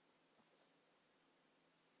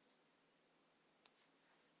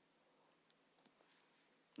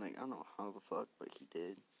 Like, I don't know how the fuck, but he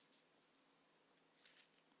did.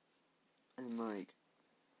 And, like,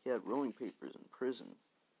 he had rolling papers in prison.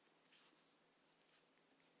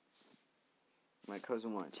 My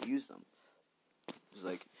cousin wanted to use them. He was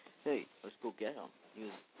like, hey, let's go get them. He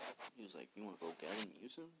was like, you want to go get them and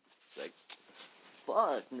use them? He's like,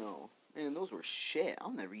 fuck no. Man, those were shit.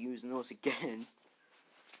 I'm never using those again.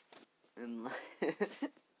 And, like,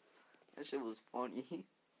 that shit was funny.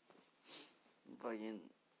 Fucking,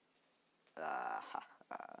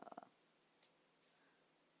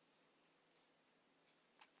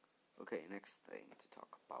 okay, next thing to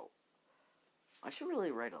talk about. I should really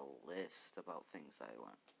write a list about things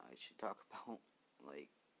I should talk about. Like,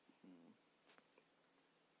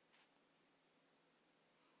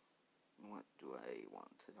 what do I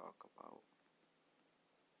want to talk about?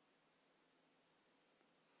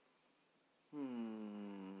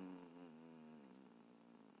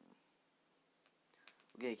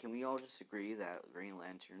 Okay, can we all just agree that Green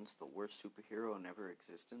Lantern's the worst superhero in ever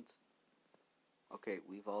existence? Okay,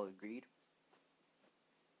 we've all agreed?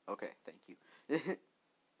 Okay, thank you.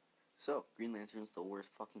 So, Green Lantern's the worst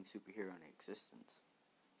fucking superhero in existence.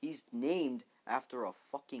 He's named after a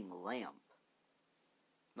fucking lamp.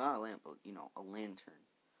 Not a lamp, but, you know, a lantern.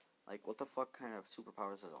 Like, what the fuck kind of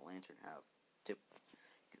superpowers does a lantern have?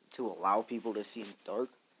 To allow people to see in the dark?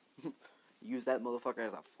 Use that motherfucker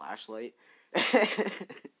as a flashlight?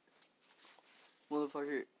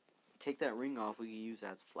 Motherfucker, take that ring off, we can use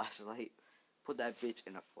that as a flashlight. Put that bitch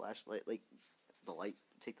in a flashlight, like, the light,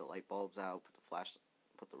 take the light bulbs out,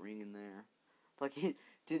 put the ring in there. Fucking,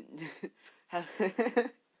 didn't,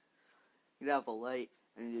 you'd have a light,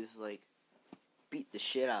 and just, like, beat the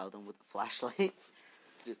shit out of them with the flashlight.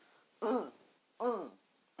 Just,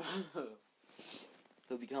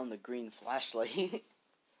 He'll become the green flashlight.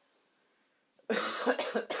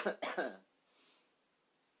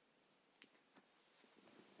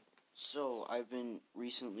 So, I've been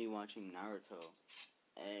recently watching Naruto,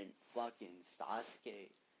 and fucking Sasuke.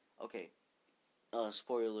 Okay,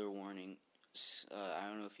 spoiler warning. I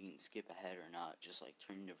don't know if you can skip ahead or not. Just, like,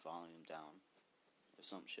 turn your volume down or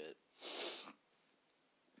some shit.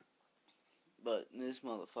 But this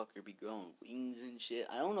motherfucker be growing wings and shit.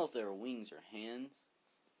 I don't know if they're wings or hands,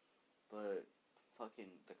 but fucking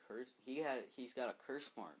the curse. He's got a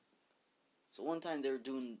curse mark. So one time they were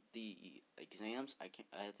doing the exams. I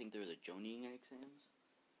think they were the Jonin exams,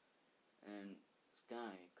 and this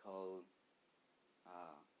guy called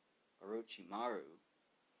Orochimaru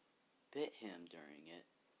bit him during it,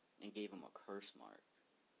 and gave him a curse mark.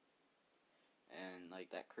 And, like,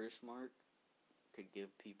 that curse mark could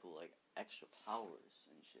give people, like, extra powers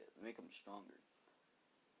and shit. Make them stronger.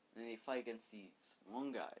 And they fight against these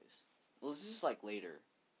one guys. Well, this is, like, later.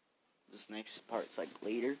 This next part's, like,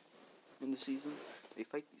 later in the season. They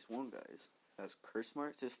fight these one guys. Has curse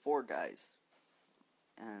marks. There's 4 guys.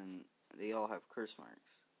 And they all have curse marks.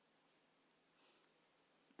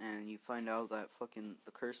 And you find out that fucking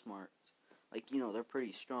the curse marks, like, you know, they're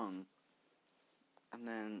pretty strong. And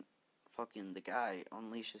then fucking the guy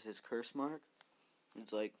unleashes his curse mark.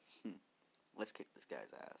 It's like, let's kick this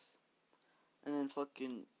guy's ass. And then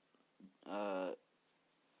fucking, I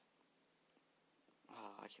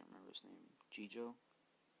can't remember his name. Gino?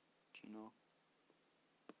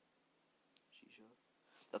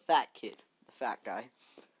 The fat kid. The fat guy.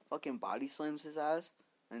 Fucking body slams his ass.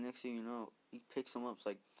 And next thing you know, he picks him up. It's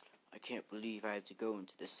like, I can't believe I have to go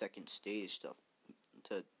into the second stage stuff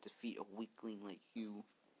to defeat a weakling like you.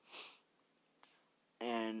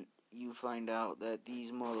 And you find out that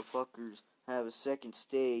these motherfuckers have a second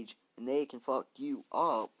stage and they can fuck you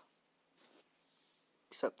up.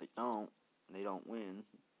 Except they don't. They don't win.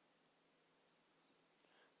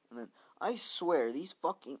 And then, I swear,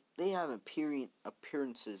 they have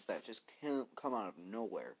appearances that just come out of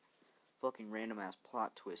nowhere. Fucking random ass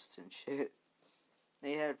plot twists and shit.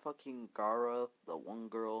 They had fucking Gara, the one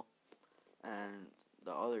girl, and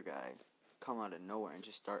the other guy come out of nowhere and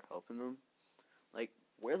just start helping them. Like,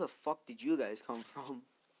 where the fuck did you guys come from?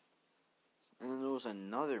 And then there was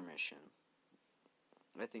another mission.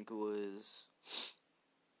 I think it was,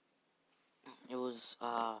 this was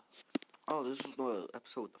the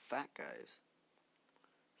episode with the fat guys.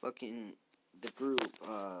 Fucking, the group,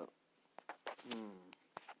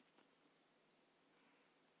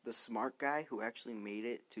 the smart guy who actually made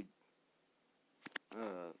it through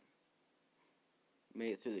the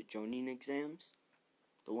Jonin exams.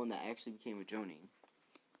 The one that actually became a Jonin.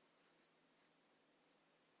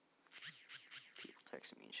 People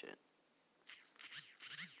texting me and shit.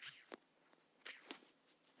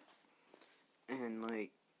 And,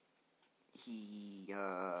 like,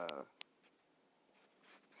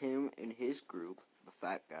 him and his group, the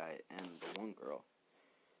fat guy and the one girl,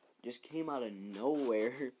 just came out of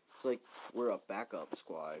nowhere. It's like, we're a backup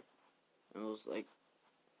squad. And I was like,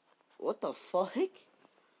 what the fuck?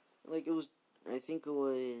 Like, I think it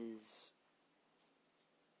was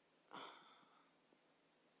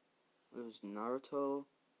Naruto,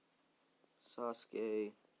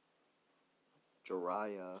 Sasuke,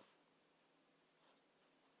 Jiraiya.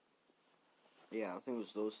 Yeah, I think it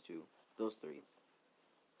was those 3.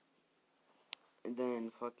 And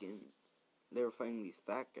then fucking, they were fighting these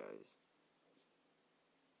fat guys.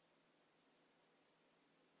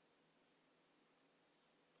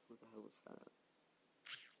 What the hell was that?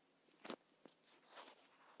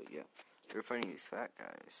 But yeah, they were fighting these fat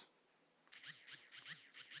guys.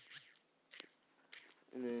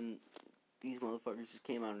 And then these motherfuckers just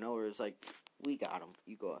came out of nowhere. It's like, we got him.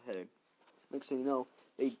 You go ahead. Next thing you know,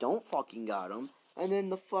 they don't fucking got him. And then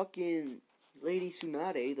the fucking Lady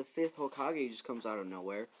Tsunade, the 5th Hokage, just comes out of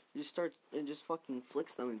nowhere. Just fucking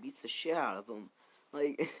flicks them and beats the shit out of them.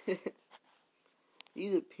 Like,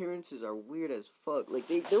 these appearances are weird as fuck. Like,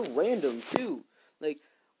 they're random, too. Like,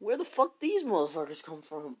 where the fuck these motherfuckers come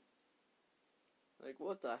from? Like,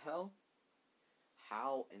 what the hell?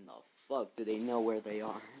 How in the fuck do they know where they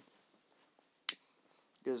are?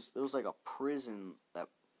 Because there was, like, a prison that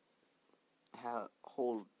held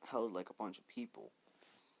like a bunch of people.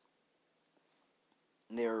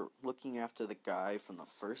 And they're looking after the guy from the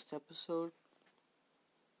first episode.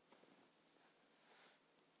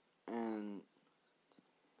 And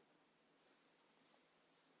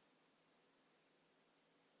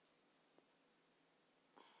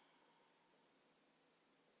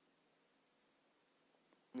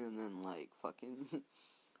then, like, fucking,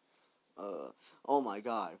 oh my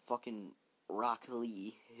god, fucking Rock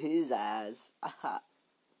Lee, his ass,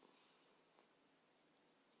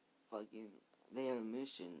 fucking, they had a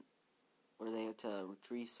mission where they had to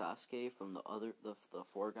retrieve Sasuke from the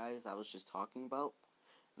 4 guys I was just talking about,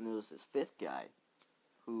 and there was this 5th guy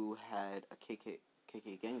who had a KK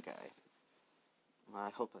Genkai, I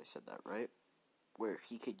hope I said that right, where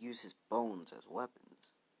he could use his bones as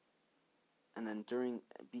weapons. And then during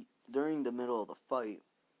the middle of the fight,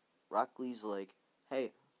 Rock Lee's like,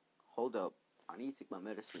 hey, hold up, I need to take my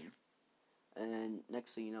medicine. And then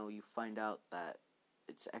next thing you know, you find out that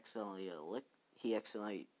it's he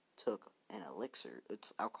accidentally took an elixir.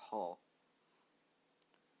 It's alcohol.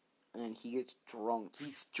 And he gets drunk.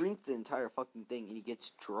 He drinks the entire fucking thing and he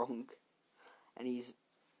gets drunk. And he's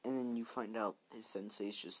And then you find out his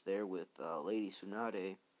sensei's just there with Lady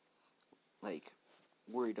Tsunade, like,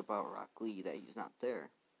 worried about Rock Lee that he's not there.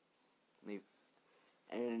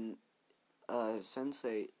 And his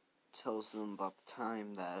sensei tells them about the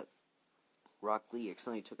time that Rock Lee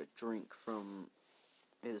accidentally took a drink from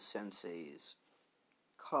his sensei's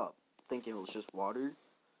cup, thinking it was just water.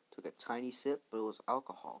 Took a tiny sip, but it was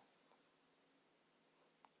alcohol.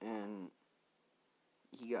 And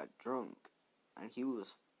he got drunk. And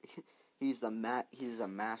he's a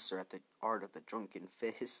master at the art of the drunken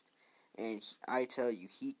fist. And I tell you,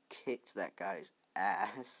 he kicked that guy's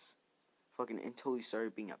ass. Fucking until he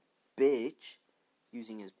started being a bitch,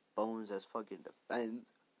 using his bones as fucking defense.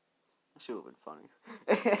 That shit would've been funny.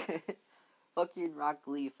 Fucking Rock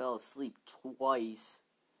Lee fell asleep twice.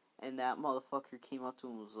 And that motherfucker came up to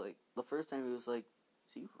him and was like, the first time he was like,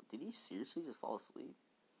 did he seriously just fall asleep?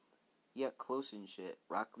 He got close and shit.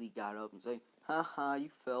 Rock Lee got up and was like, haha, you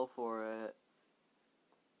fell for it.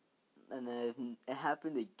 And then it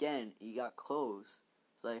happened again. He got close.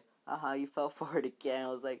 It's like, haha, you fell for it again. I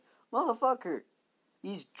was like, motherfucker,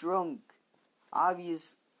 he's drunk.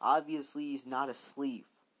 Obviously he's not asleep.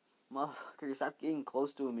 Motherfucker, stop getting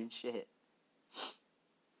close to him and shit.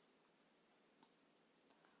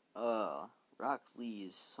 Rock Lee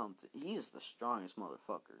is something. He is the strongest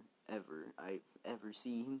motherfucker I've ever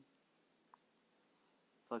seen.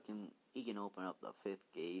 Fucking, he can open up the 5th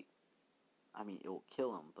gate. I mean, it will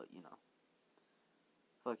kill him, but you know.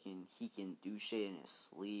 Fucking, he can do shit in his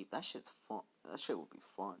sleep. That shit's fun. That shit would be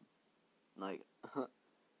fun. Like,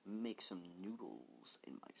 make some noodles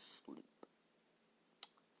in my sleep.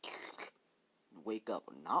 Wake up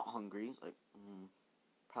not hungry. It's like,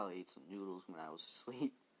 probably ate some noodles when I was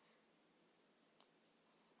asleep.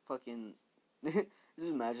 Fucking,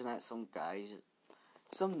 just imagine that some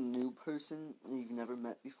new person you've never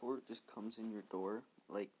met before just comes in your door.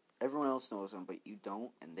 Like, everyone else knows them, but you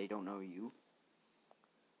don't, and they don't know you.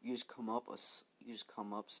 You just come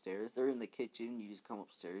upstairs. They're in the kitchen. You just come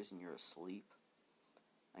upstairs and you're asleep.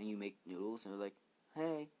 And you make noodles, and they're like,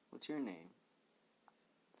 "Hey, what's your name?"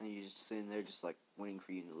 And you're just sitting there, just like waiting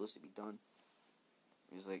for your noodles to be done.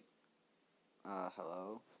 He's like,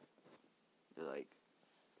 hello. They're like,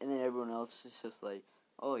 and then everyone else is just like,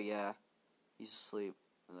 "Oh yeah, he's asleep."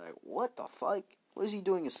 And they're like, "What the fuck? What is he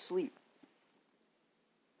doing asleep?"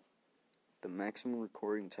 The maximum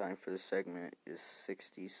recording time for this segment is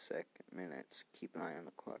 60 minutes. Keep an eye on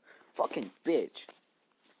the clock. Fucking bitch.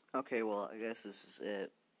 Okay, well, I guess this is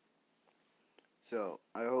it. So,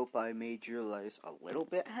 I hope I made your lives a little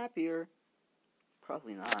bit happier.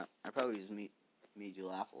 Probably not. I probably just made you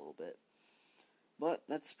laugh a little bit. But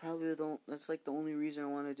that's probably that's like the only reason I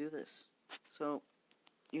want to do this. So,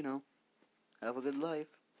 you know, have a good life.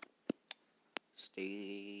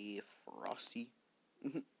 Stay frosty.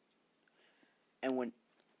 And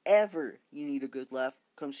whenever you need a good laugh,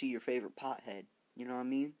 come see your favorite pothead. You know what I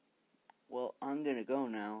mean? Well, I'm gonna go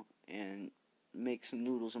now and make some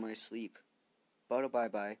noodles in my sleep.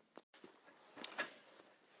 Bye-bye.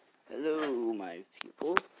 Hello, my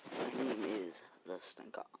people. My name is the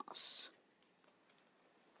Stinkass.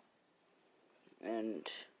 And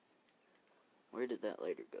where did that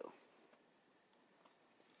lighter go?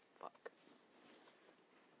 Fuck.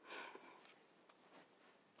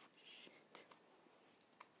 Shit.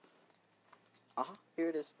 Ah, here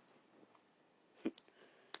it is.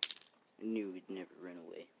 I knew it'd never run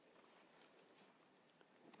away.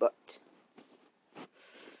 But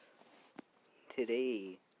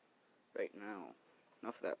today, right now,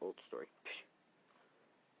 enough of that old story.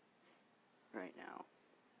 Right now,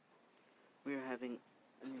 we are having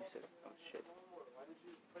a new set. Oh shit! Why did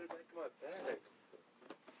you put it back in my bag?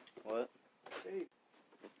 What? Hey.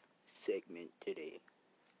 Segment today.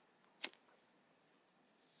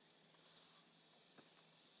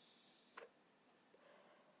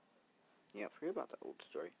 Yeah, forget about that old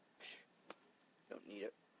story. Don't need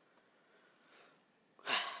it.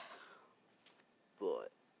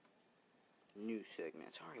 But new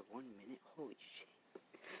segment. Sorry, 1 minute. Holy shit.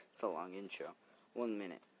 It's a long intro. 1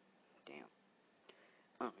 minute. Damn.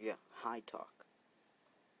 Oh yeah, high talk.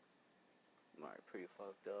 Alright, pretty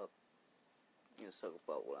fucked up. Let's talk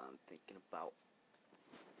about what I'm thinking about.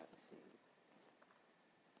 Let's see.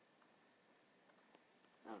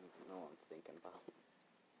 I don't even know what I'm thinking about.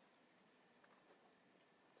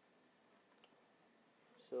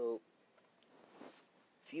 So,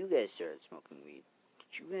 if you guys started smoking weed,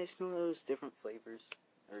 did you guys know there was different flavors?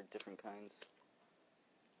 Or different kinds?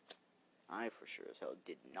 I for sure as hell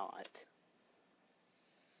did not.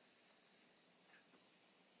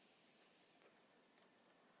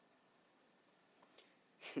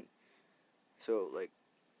 So, like,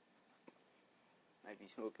 I'd be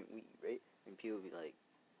smoking weed, right? And people would be like,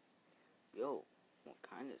 yo, what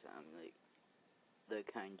kind is that? I'm like, the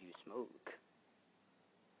kind you smoke.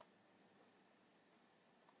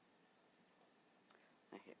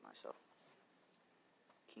 I hate myself.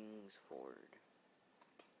 Kingsford.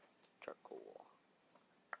 Charcoal.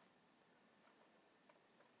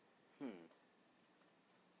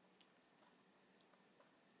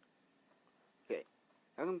 Okay.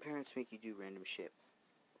 How come parents make you do random shit?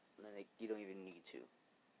 Like, you don't even need to.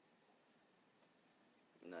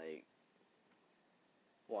 Like,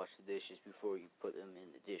 wash the dishes before you put them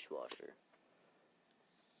in the dishwasher.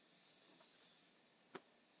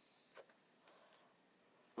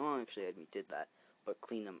 Oh, actually, I did that, but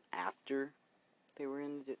clean them after they were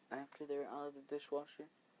after they're out of the dishwasher.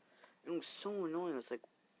 It was so annoying. I was like,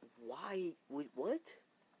 why? Wait, what?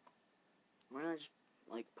 Why not just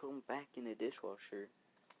like put them back in the dishwasher,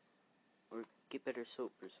 or get better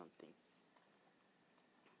soap or something?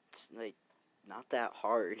 It's like not that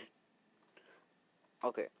hard.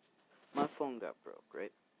 Okay, my phone got broke,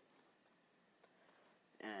 right?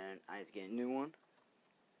 And I had to get a new one.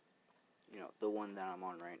 You know, the one that I'm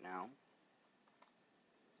on right now.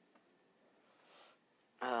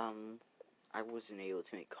 I wasn't able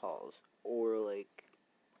to make calls, or like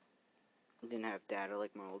didn't have data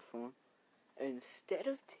like my old phone. Instead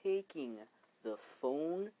of taking the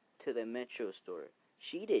phone to the Metro store,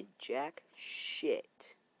 she did jack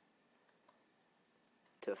shit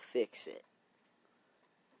to fix it.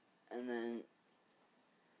 And then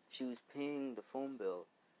she was paying the phone bill.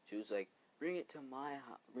 She was like, bring it to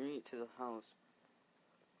bring it to the house.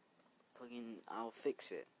 Fucking, I'll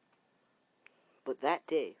fix it. But that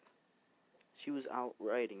day, she was out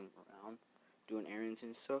riding around, doing errands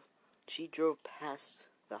and stuff. She drove past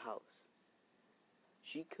the house.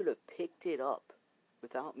 She could have picked it up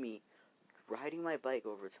without me riding my bike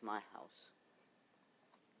over to my house.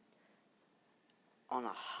 On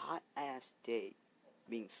a hot ass day,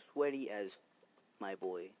 being sweaty as my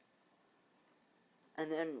boy,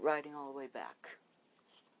 and then riding all the way back.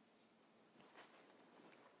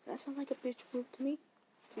 Does that sound like a bitch move to me?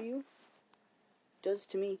 To you? It does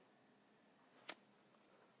to me.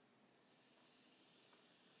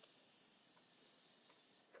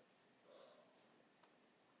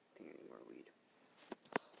 I think I need more weed.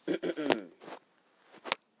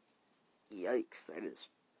 Yikes, that is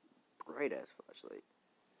bright ass flashlight.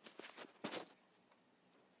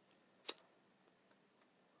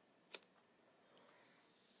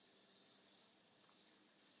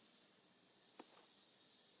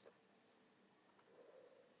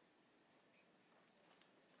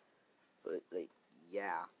 But, like,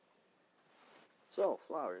 yeah. So,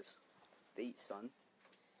 flowers. They eat sun.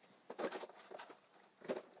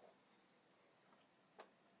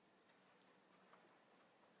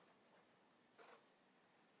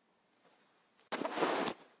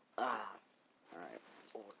 Alright.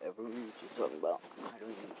 Whatever we were just talking about, I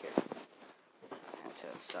don't even care. I had to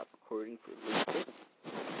stop recording for a little bit.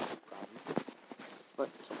 But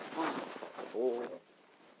so far,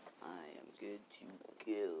 I am good to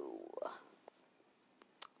go.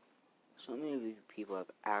 So many of you people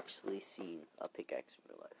have actually seen a pickaxe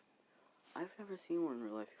in real life. I've never seen one in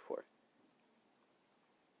real life before.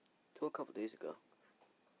 Till a couple days ago.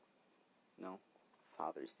 No,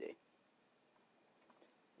 Father's Day.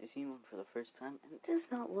 I seen one for the first time, and it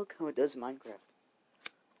does not look how it does in Minecraft.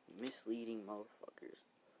 Misleading motherfuckers.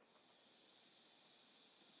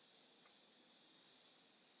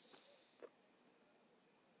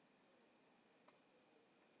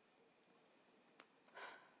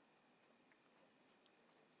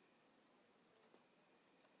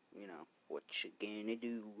 You know, what you gonna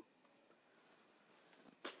do?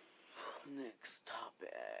 Next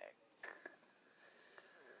topic.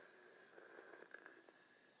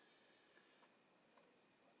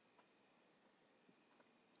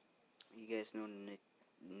 You guys know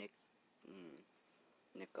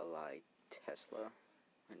Nikolai Tesla?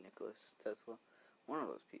 Or Nicholas Tesla? One of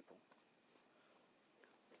those people.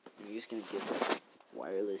 And he's gonna give us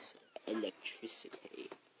wireless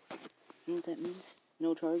electricity. You know what that means?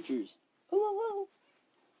 No chargers. Oh, oh, oh.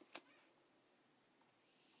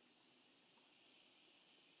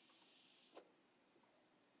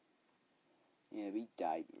 Yeah, we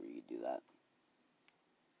died before you could do that.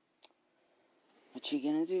 What you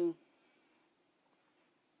gonna do?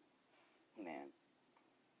 Man.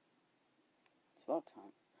 It's about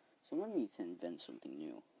time. Someone needs to invent something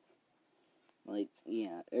new. Like,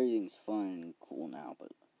 yeah, everything's fun and cool now, but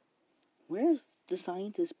where's the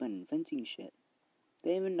scientists been inventing shit?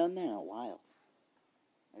 They haven't done that in a while.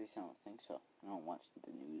 At least I don't think so. I don't watch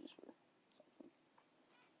the news or something.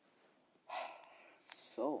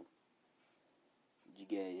 So, did you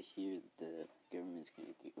guys hear that the government's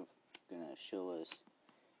gonna show us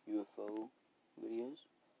UFO videos?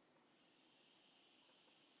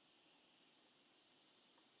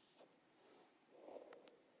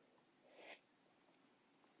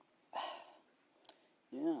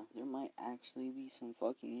 Yeah, there might actually be some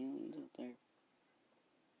fucking aliens out there.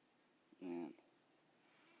 Man.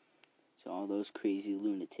 So all those crazy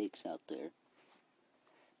lunatics out there,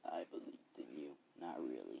 I believed in you. Not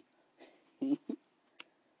really.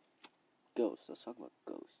 Ghosts. Let's talk about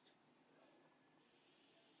ghosts.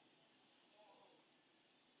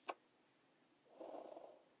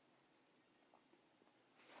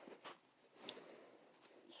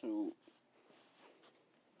 So,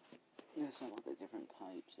 let's talk about the different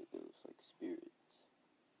types of ghosts, like spirits.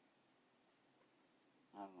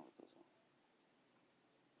 I don't know what those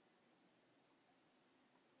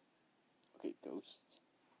are. Okay, ghosts.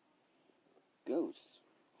 Ghosts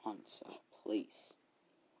haunts a place,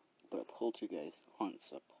 but a poltergeist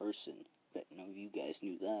haunts a person. Bet none of you guys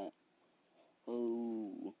knew that.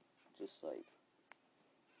 Oh, just like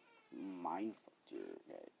mind fucked your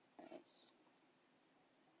ass.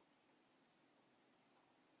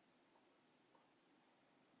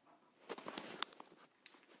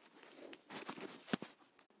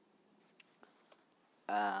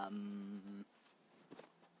 I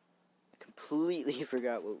completely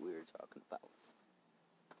forgot what we were talking about.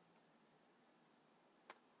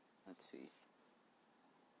 Let's see.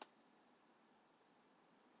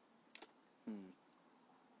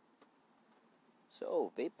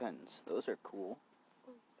 So, vape pens, those are cool.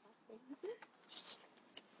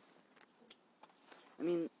 I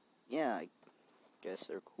mean, yeah, I guess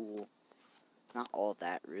they're cool. Not all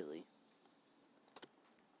that, really.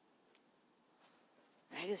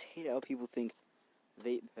 I just hate how people think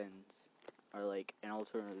vape pens are like an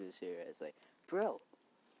alternative to cigarettes. It's like, bro,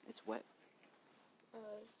 it's wet.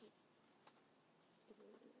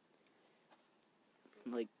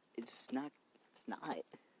 Like, it's not. It's not.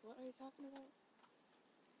 What are you talking about?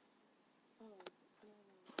 Oh,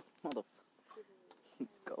 no.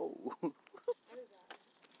 Go. What is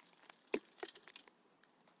that?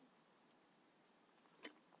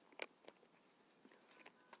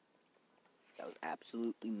 That was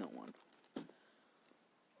absolutely no one.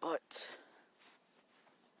 But,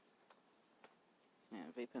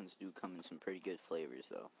 man, vape pens do come in some pretty good flavors,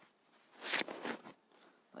 though.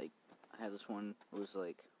 Like, I had this one, it was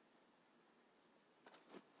like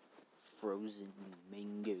frozen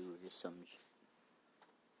mango or some shit.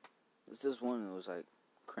 There's this one that was like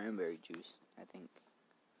cranberry juice, I think.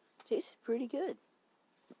 Tasted pretty good.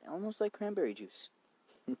 Almost like cranberry juice.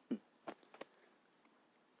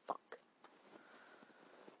 Fuck.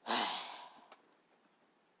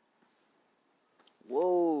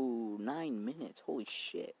 Whoa, 9 minutes. Holy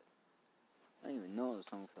shit. I didn't even know it was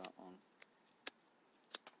on for that long.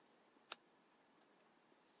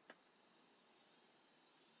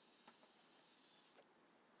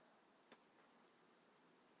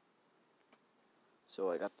 So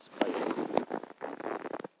I got this pipe.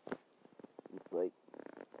 It's like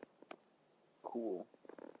cool.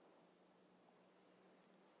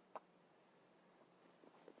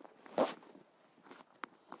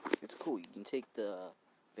 It's cool. You can take the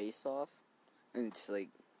base off, and it's like,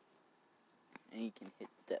 and you can hit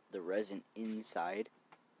the resin inside,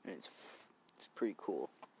 and it's pretty cool.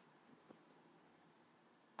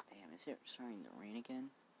 Damn, is it starting to rain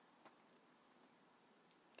again?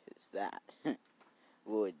 Cause that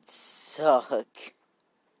would suck,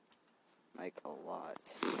 like a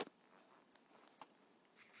lot.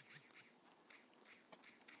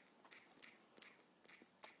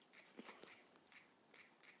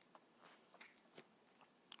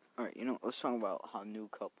 Alright, let's talk about how new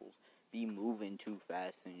couples be moving too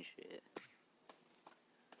fast and shit.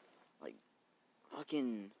 Like,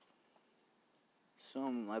 fucking, some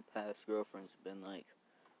of my past girlfriends have been like,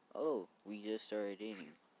 oh, we just started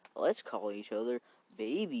dating. Let's call each other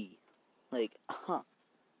baby. Like,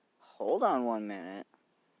 hold on 1 minute.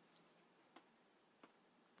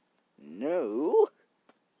 No.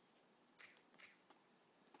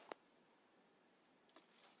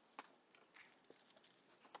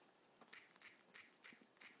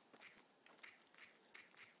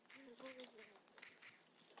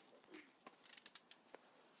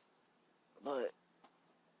 But,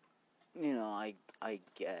 I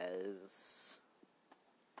guess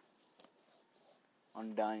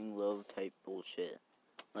undying love type bullshit.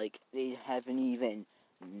 Like, they haven't even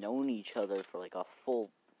known each other for like a full,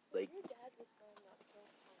 like. Your dad was going up.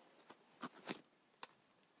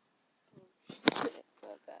 Oh, shit.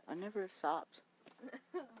 About that. I never stopped.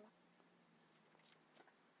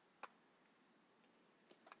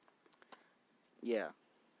 Yeah.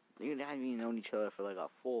 You haven't even known each other for like a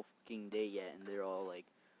full fucking day yet, and they're all like,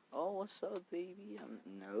 "Oh, what's up, baby?"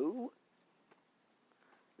 No.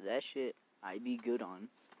 That shit I'd be good on.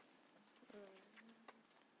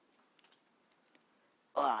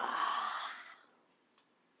 Ah.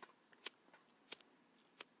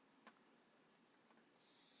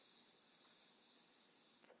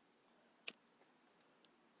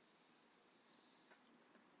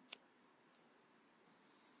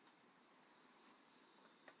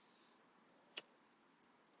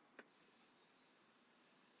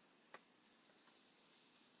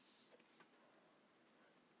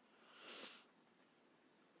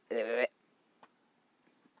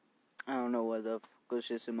 I don't know what the fuck was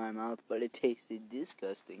just in my mouth, but it tasted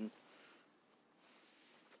disgusting.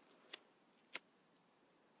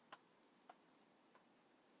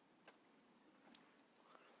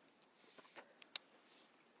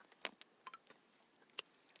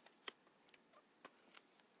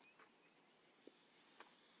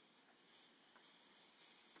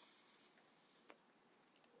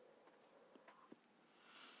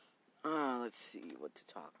 Let's see what to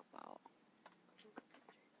talk about.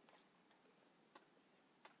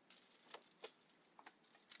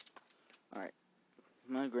 Alright.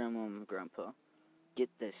 My grandma and my grandpa get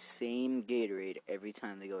the same Gatorade every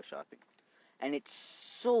time they go shopping. And it's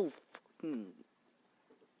so fucking...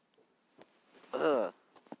 Ugh.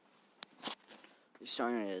 It's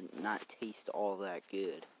starting to not taste all that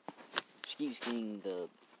good. She keeps getting the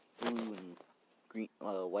blue and green,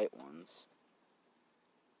 white ones.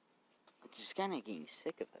 Just kind of getting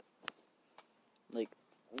sick of it. Like,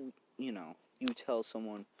 you know, you tell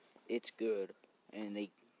someone it's good, and they,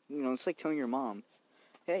 you know, it's like telling your mom,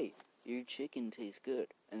 hey, your chicken tastes good,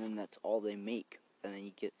 and then that's all they make, and then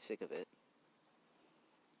you get sick of it.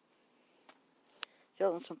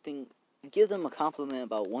 Tell them something, give them a compliment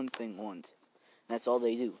about one thing once, and that's all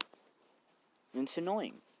they do. And it's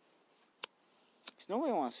annoying. Because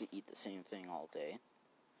nobody wants to eat the same thing all day,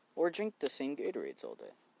 or drink the same Gatorades all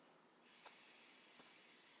day.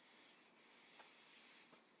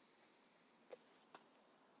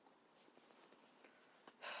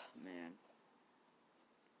 Man.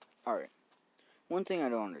 Alright. One thing I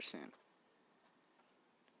don't understand.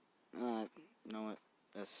 You know what?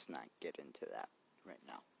 Let's not get into that right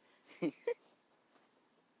now.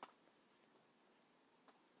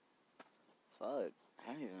 Fuck.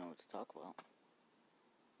 I don't even know what to talk about.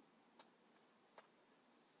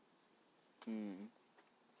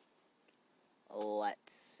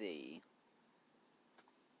 Let's see.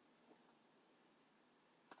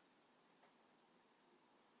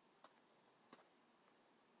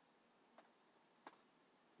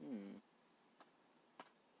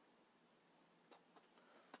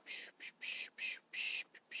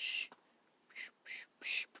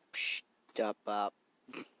 Stop up.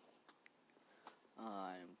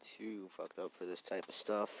 I'm too fucked up for this type of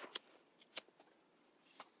stuff.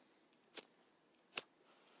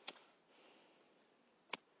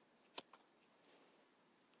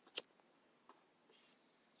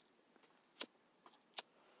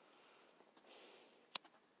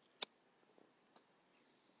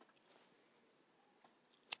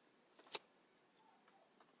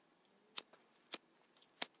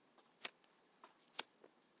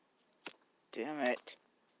 Damn it.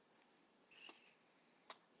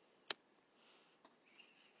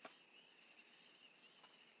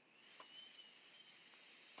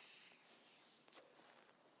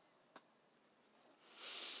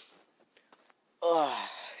 Ugh,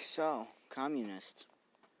 so, communist.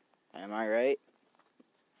 Am I right?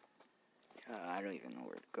 I don't even know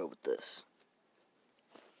where to go with this.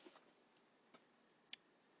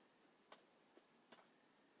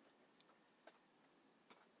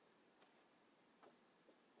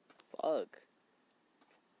 Fuck.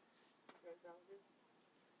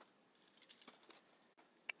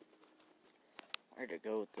 Where to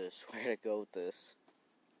go with this? Where to go with this?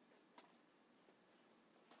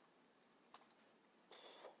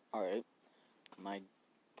 Alright. My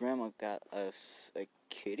grandma got us a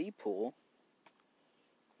kiddie pool.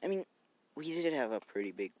 I mean, we did have a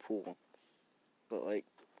pretty big pool. But, like,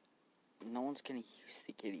 no one's gonna use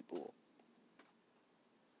the kiddie pool.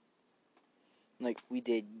 Like, we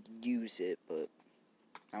did use it, but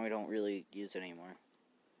now we don't really use it anymore.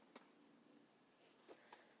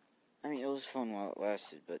 I mean, it was fun while it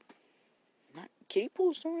lasted, but kiddie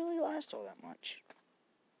pools don't really last all that much.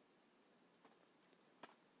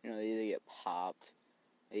 You know, they either get popped,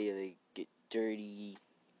 they either get dirty,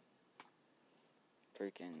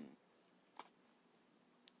 freaking,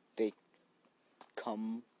 they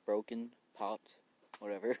come broken, popped,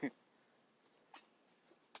 whatever.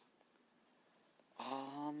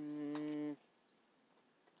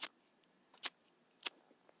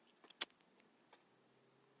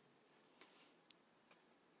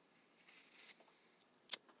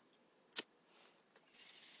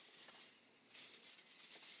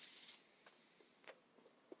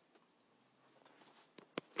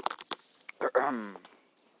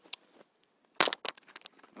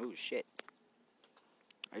 Oh shit.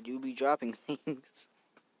 I do be dropping things.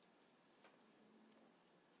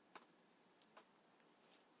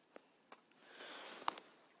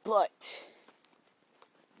 But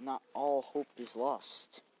not all hope is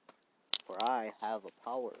lost. For I have a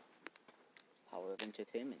power. Power of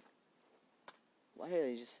entertainment. Why did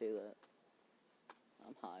I just say that?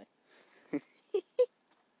 I'm high.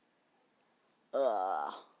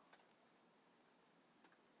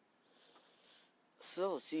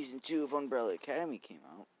 So, season 2 of Umbrella Academy came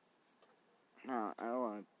out. Now, I don't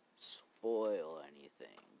want to spoil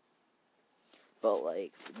anything. But,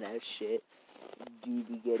 like, that shit do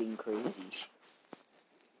be getting crazy.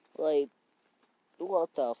 Like,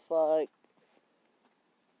 what the fuck?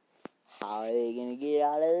 How are they gonna get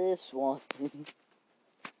out of this one?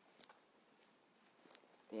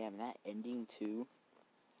 Damn, that ending too.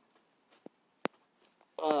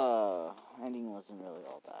 Ending wasn't really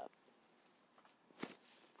all that.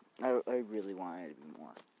 I really wanted it to be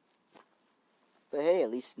more. But hey,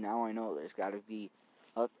 at least now I know there's gotta be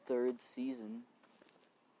a third season.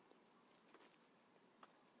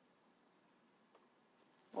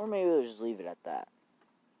 Or maybe they'll just leave it at that.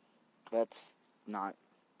 That's not...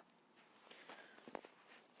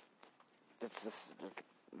 That's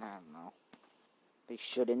I don't know. They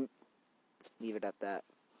shouldn't leave it at that.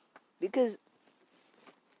 Because,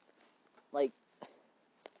 like...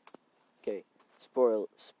 Okay,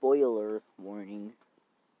 spoiler warning.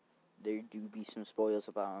 There do be some spoilers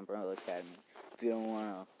about Umbrella Academy. If you don't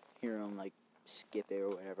want to hear them, like, skip it or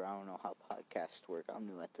whatever. I don't know how podcasts work. I'm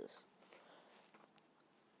new at this.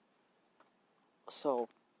 So,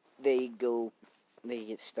 they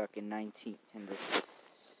get stuck in 1960s.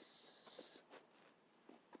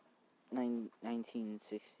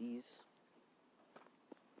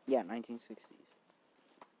 Yeah, 1960s.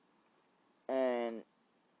 And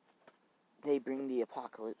they bring the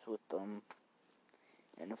apocalypse with them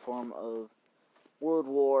in the form of World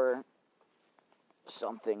War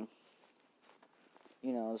something.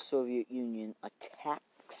 You know, the Soviet Union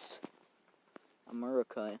attacks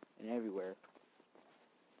America and everywhere.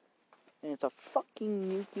 And it's a fucking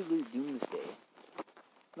nuclear doomsday.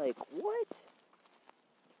 Like, what?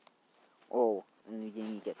 Oh, and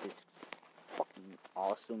again you get this fucking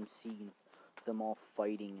awesome scene of them all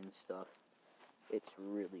fighting and stuff.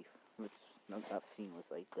 That scene was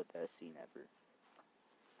like the best scene ever.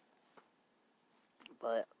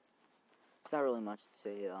 But it's not really much to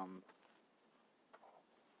say.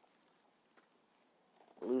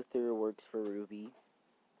 Luther works for Ruby.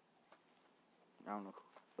 I don't know,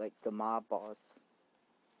 like the mob boss.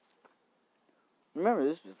 Remember,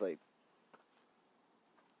 this was like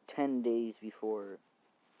 10 days before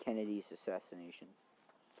Kennedy's assassination.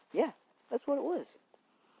 Yeah, that's what it was.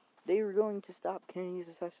 They were going to stop Kennedy's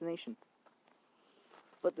assassination.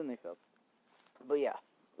 But then they failed. But yeah,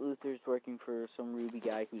 Luther's working for some Ruby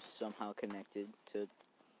guy who's somehow connected to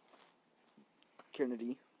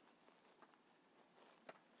Kennedy.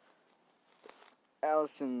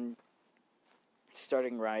 Allison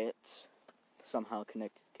starting riots, somehow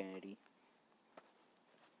connected to Kennedy.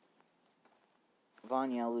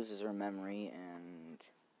 Vanya loses her memory and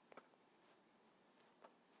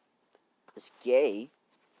is gay.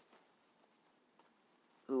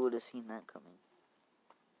 Who would have seen that coming?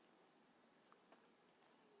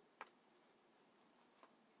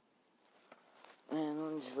 And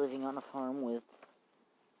I'm just living on a farm with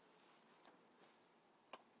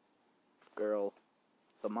girl,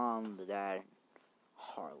 the mom, the dad,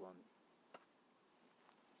 Harlem.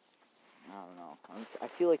 I don't know. I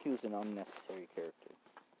feel like he was an unnecessary character.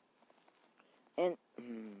 And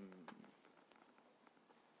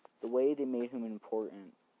the way they made him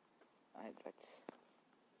important, I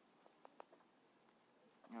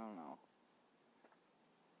don't know.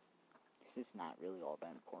 This is not really all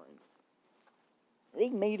that important. They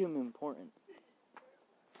made him important.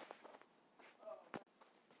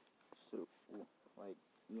 So, like,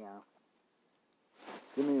 yeah.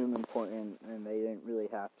 They made him important, and they didn't really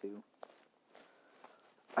have to.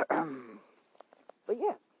 But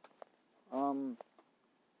yeah. Let's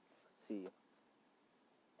see.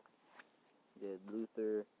 Did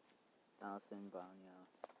Luther, Allison, Vanya.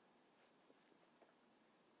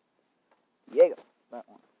 Diego, that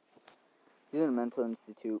one. He's in a mental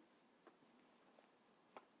institute.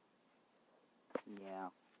 Yeah.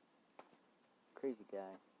 crazy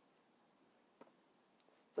guy.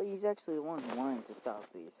 But he's actually the one who wanted to stop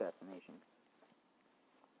the assassination.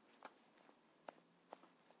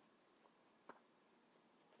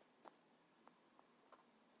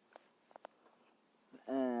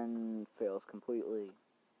 And fails completely.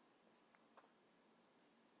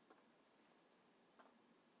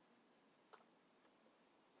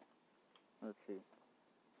 Let's see.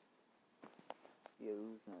 Yeah,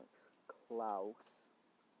 who's next? Klaus.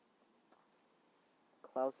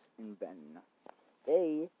 Klaus and Ben.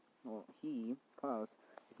 Klaus,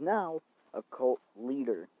 is now a cult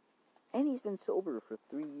leader. And he's been sober for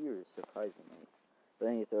 3 years, surprisingly. But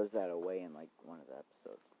then he throws that away in, like, one of the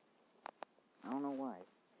episodes. I don't know why.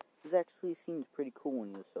 He actually seemed pretty cool when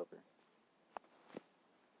he was sober.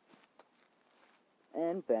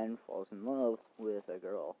 And Ben falls in love with a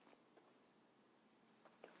girl.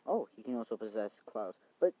 Oh, he can also possess Klaus.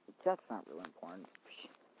 But that's not really important.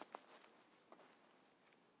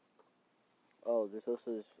 Oh, there's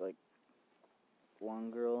also this, like,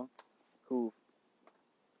 one girl who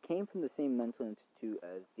came from the same mental institute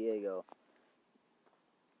as Diego.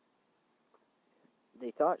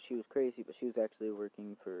 They thought she was crazy, but she was actually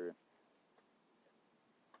working for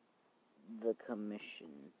the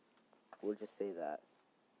commission. We'll just say that.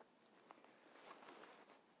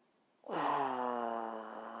 I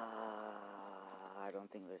don't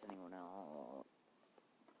think there's anyone else.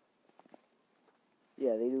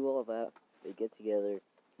 Yeah, they do all that. They get together,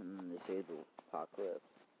 and then they save the apocalypse.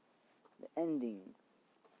 The ending,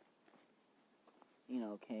 you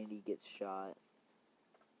know, Kennedy gets shot.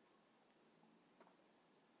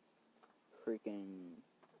 Freaking...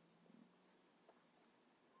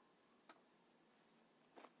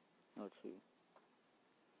 Let's see.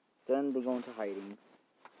 Then they go into hiding.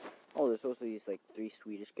 Oh, there's also these, like, 3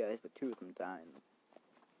 Swedish guys, but 2 of them died.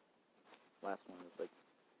 Last one was, like...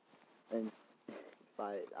 And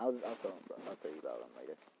 5... I'll tell you about them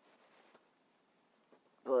later.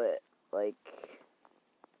 But, like...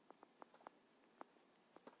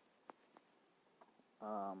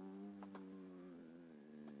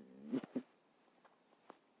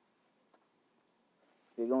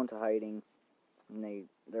 They go into hiding, and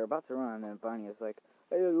they're about to run, and Vanya's like,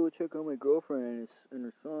 I gotta go check on my girlfriend and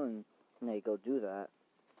her son. And they go do that.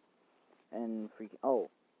 And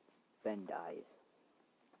oh, Ben dies.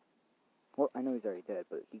 Well, I know he's already dead,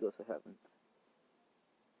 but he goes to heaven.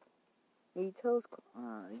 He tells,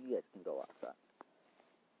 you guys can go outside.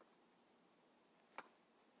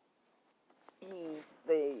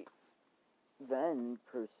 They then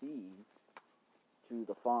proceed to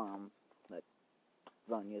the farm that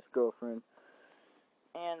Vanya's girlfriend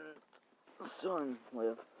and son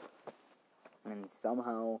live. And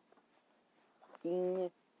somehow,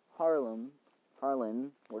 King Harlan,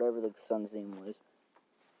 whatever the son's name was,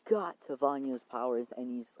 got to Vanya's powers, and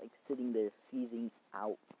he's, like, sitting there seizing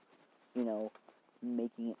out, you know,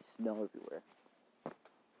 making it snow everywhere.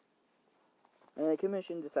 And the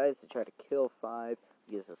commission decides to try to kill 5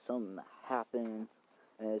 because of something that happened,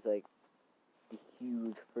 and it's, like, the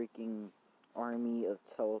huge freaking army of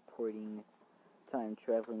teleporting,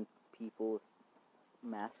 time-traveling people with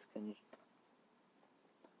masks and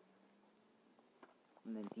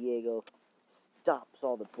then Diego stops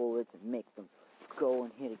all the bullets and makes them go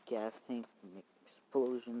and hit a gas tank and make an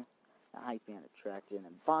explosion. The hype man attracted, and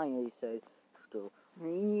then finally said, let's go,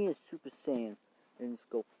 yeah, Super Saiyan, and just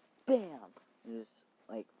go, BAM! And just,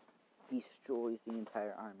 like, destroys the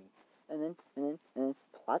entire army. And then,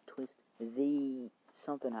 plot twist,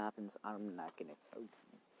 something happens, I'm not gonna tell you.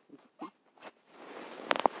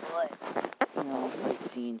 But, you know, great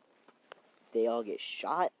scene, they all get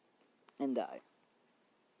shot and die.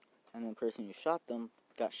 And the person who shot them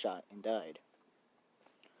got shot and died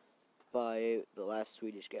by the last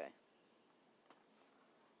Swedish guy.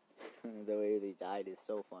 The way they died is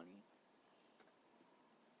so funny.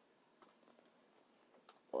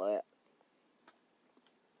 But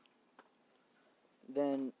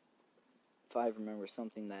then 5 remembers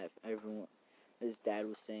something that his dad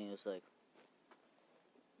was saying. It was like,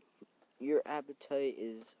 your appetite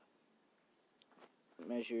is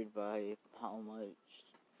measured by how much.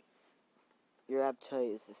 Your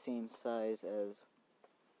appetite is the same size as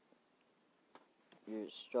your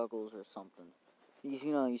struggles or something. He's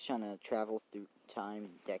trying to travel through time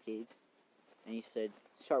and decades. And he said,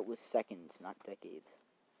 start with seconds, not decades.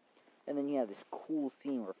 And then you have this cool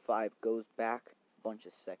scene where 5 goes back a bunch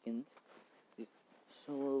of seconds. It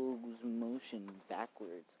slows motion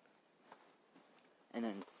backwards. And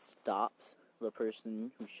then stops the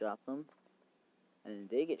person who shot them. And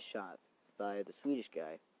they get shot by the Swedish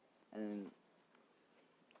guy. And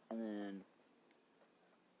then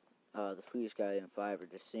the Swedish guy and Five are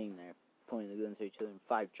just sitting there, pointing the guns at each other, and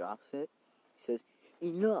Five drops it. He says,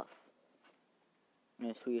 "Enough!" And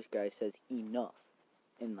the Swedish guy says, "Enough,"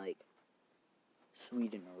 in, like,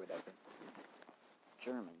 Sweden or whatever.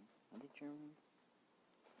 German. Is it German?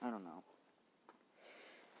 I don't know.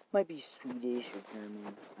 Might be Swedish or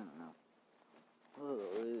German. I don't know. Oh,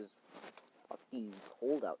 it is fucking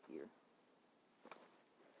cold out here.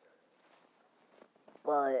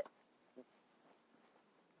 But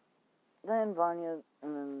then Vanya,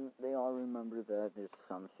 and then they all remember that there's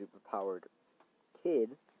some superpowered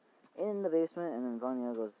kid in the basement, and then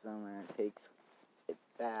Vanya goes down there and takes it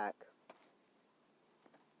back.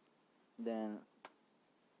 Then,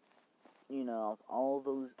 you know,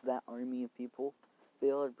 that army of people,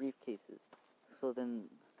 they all had briefcases. So then,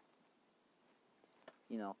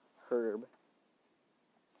 you know, Herb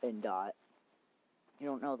and Dot, you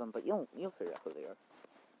don't know them, but you'll figure out who they are.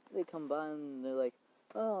 They come by and they're like,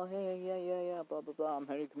 "Oh, hey, yeah, blah, blah, blah, I'm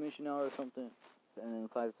heading commission now or something." And then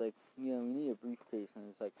Five's like, "Yeah, we need a briefcase." And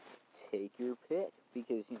it's like, take your pick.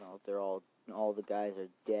 Because, you know, all the guys are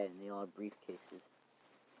dead and they all have briefcases.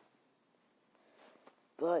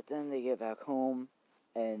 But then they get back home,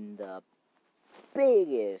 and the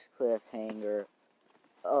biggest cliffhanger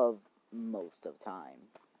of most of time.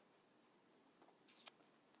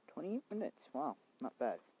 28 minutes, wow, not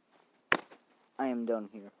bad. I am done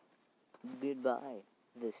here. Goodbye,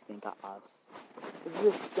 the Stinker-Ass.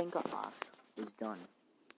 The Stinker-Ass is done.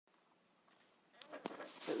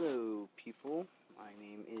 Hello, people. My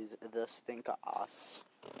name is the Stinker-Ass.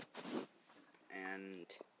 And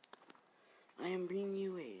I am bringing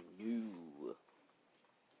you a new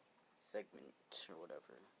segment, or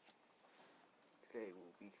whatever. Today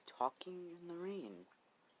we'll be talking in the rain.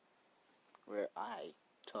 Where I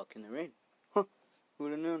talk in the rain. Huh, who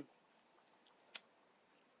would have known?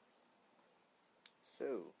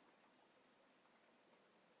 So,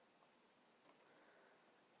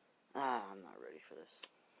 I'm not ready for this.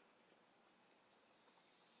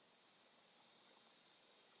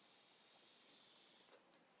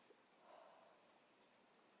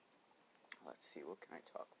 Let's see, what can I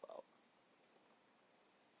talk about?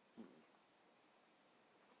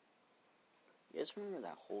 You guys remember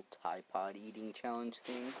that whole Tide Pod eating challenge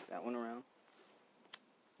thing that went around?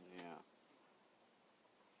 Yeah.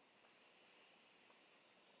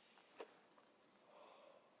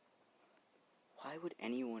 Why would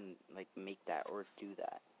anyone, like, make that or do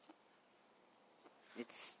that?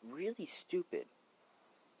 It's really stupid.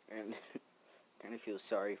 And kind of feel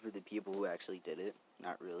sorry for the people who actually did it.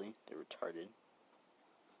 Not really. They're retarded.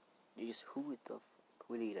 Because who the fuck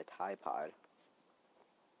would eat a Tide Pod?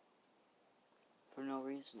 For no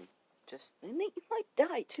reason. And you might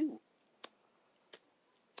die too.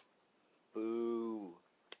 Boo.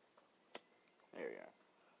 There you are.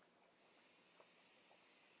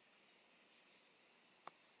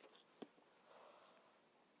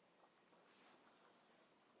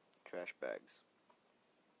 Trash bags.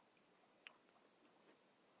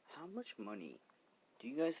 How much money do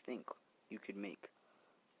you guys think you could make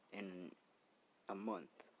in a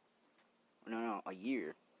month? No, a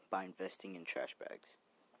year by investing in trash bags?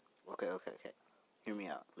 Okay. Hear me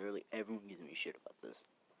out. Literally everyone gives me shit about this.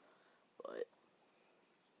 But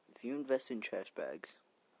if you invest in trash bags,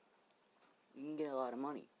 you can get a lot of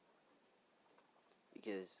money.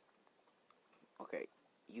 Because, okay,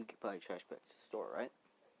 you can buy trash bags at the store, right?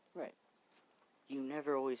 Right. You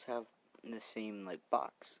never always have the same, like,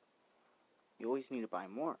 box. You always need to buy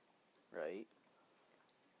more, right?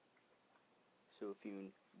 So if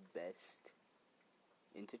you invest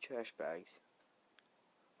into trash bags,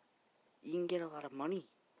 you can get a lot of money.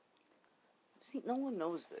 See, no one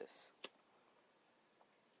knows this.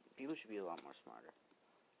 People should be a lot more smarter.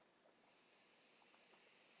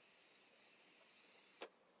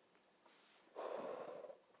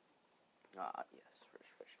 Yes,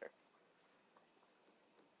 for sure.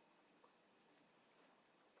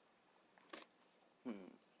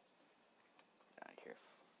 I hear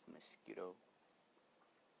mosquito.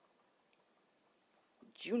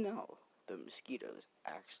 Did you know the mosquitoes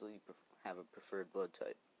actually have a preferred blood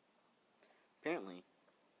type? Apparently,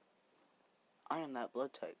 I am that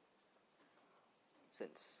blood type.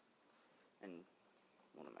 And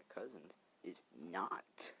one of my cousins is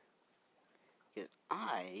not. Because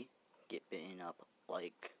I get bitten up,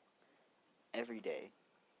 like, every day,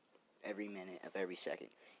 every minute of every second.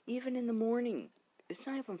 Even in the morning. It's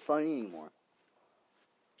not even funny anymore.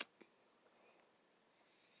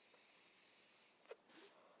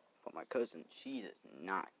 But my cousin, she does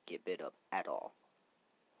not get bit up at all.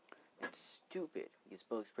 It's stupid. Because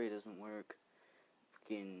bug spray doesn't work.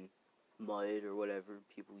 Freaking mud or whatever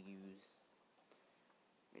people use.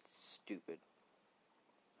 It's stupid.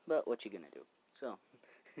 But what you gonna do? So,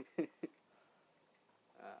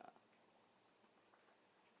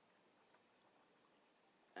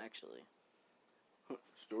 actually,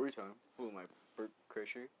 story time. Who am I, Bert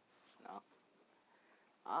Kreischer? No.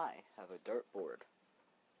 I have a dartboard,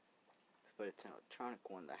 but it's an electronic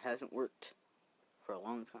one that hasn't worked for a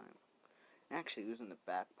long time. Actually, it was in the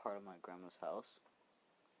back part of my grandma's house.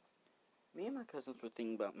 Me and my cousins were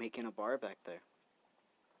thinking about making a bar back there.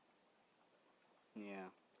 Yeah.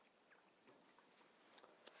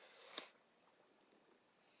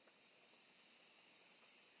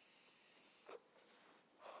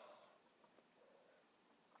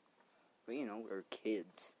 But you know, we were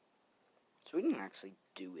kids. So we didn't actually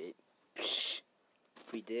do it.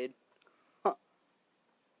 If we did, huh.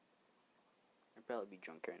 I'd probably be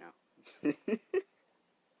drunk right now.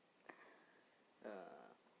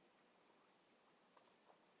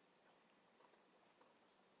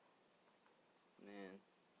 Man.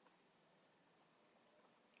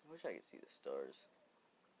 I wish I could see the stars.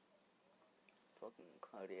 Fucking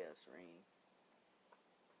cloudy ass rain.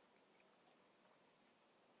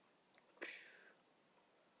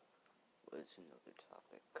 What's another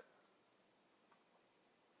topic?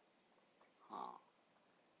 Huh.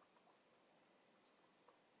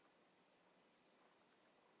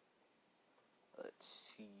 Let's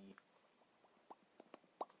see.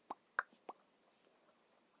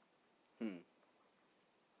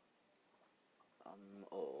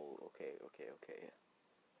 Oh, okay.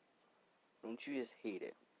 Don't you just hate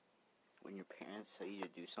it when your parents tell you to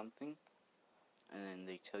do something, and then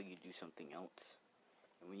they tell you to do something else?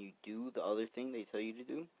 And when you do the other thing they tell you to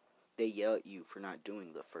do, they yell at you for not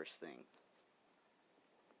doing the first thing.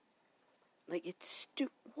 Like, it's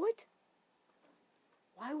what?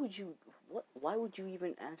 Why would you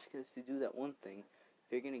even ask us to do that one thing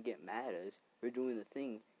if you're gonna get mad at us for doing the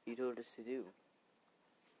thing you told us to do?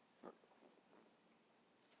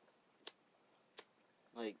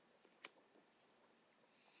 Like,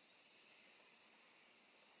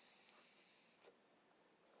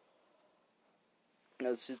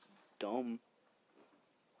 that's just dumb.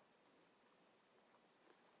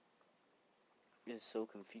 It's so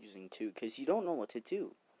confusing too, because you don't know what to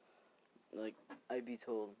do. Like, I'd be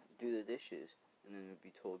told, do the dishes, and then I'd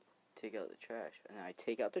be told, take out the trash. And then I'd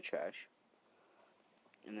take out the trash,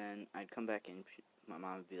 and then I'd come back and my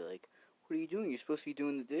mom would be like, what are you doing? You're supposed to be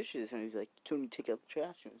doing the dishes. And I'd be like, you told me to take out the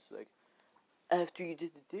trash. And it's like, after you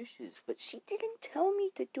did the dishes. But she didn't tell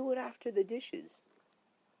me to do it after the dishes.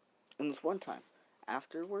 And this one time,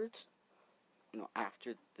 afterwards,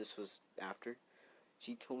 after,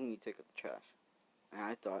 she told me to take out the trash. And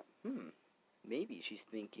I thought, maybe she's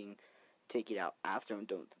thinking, take it out after I'm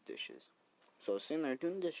done with the dishes. So I was sitting there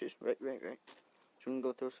doing the dishes, right. She wouldn't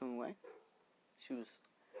go throw some away.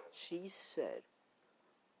 She said,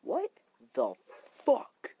 what the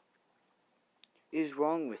fuck is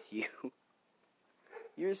wrong with you?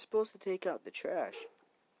 You're supposed to take out the trash.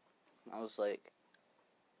 I was like,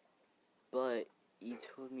 but you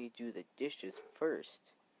told me to do the dishes first.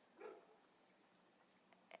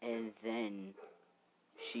 And then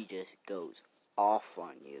she just goes off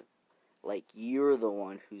on you. Like you're the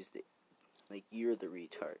one you're the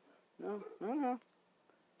retard. No.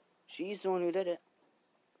 She's the one who did it.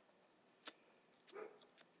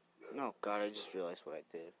 Oh God, I just realized what I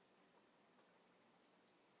did.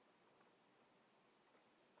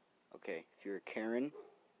 Okay, if you're a Karen,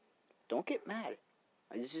 don't get mad.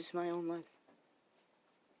 This is my own life.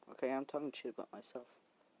 Okay, I'm talking shit about myself.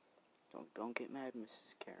 Don't get mad,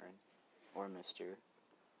 Mrs. Karen. Or Mr.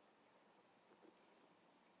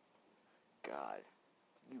 God,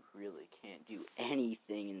 you really can't do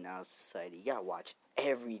anything in our society. You gotta watch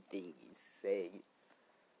everything you say.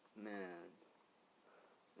 Man.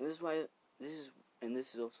 This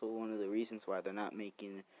is also one of the reasons why they're not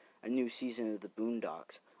making a new season of the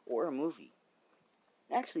Boondocks or a movie.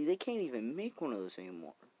 Actually, they can't even make one of those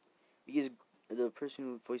anymore. Because the person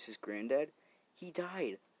who voices Granddad, he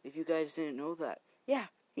died. If you guys didn't know that. Yeah,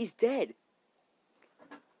 he's dead.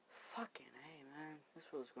 Fucking hey, man.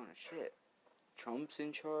 This world's going to shit. Trump's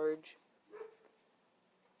in charge.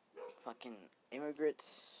 Fucking immigrants.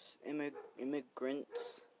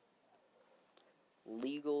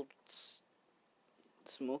 Legal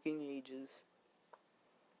smoking ages.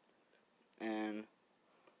 And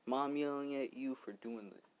mom yelling at you for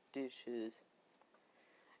doing the dishes.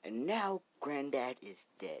 And now Granddad is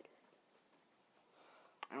dead.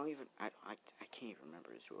 I can't even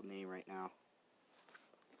remember his real name right now.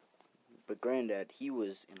 But Granddad, he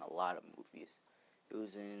was in a lot of movies. He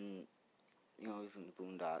was in You know, he was in the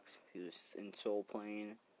Boondocks. He was in Soul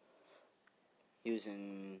Plane. He was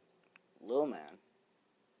in Lil Man.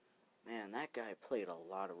 Man, that guy played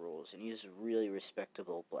a lot of roles, and he's a really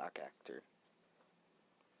respectable black actor.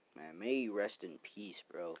 Man, may he rest in peace,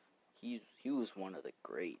 bro. He was one of the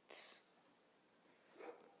greats.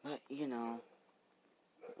 But, you know,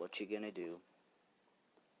 what you gonna do?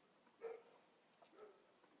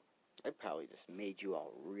 I probably just made you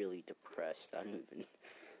all really depressed. I don't even...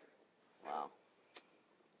 Wow.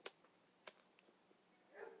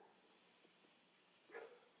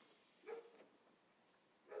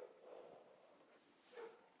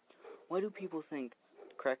 Why do people think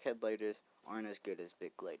crackhead lighters aren't as good as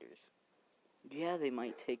big lighters? Yeah, they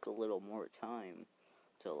might take a little more time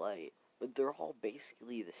to light, but they're all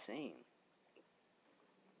basically the same.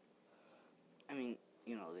 I mean,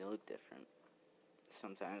 you know, they look different.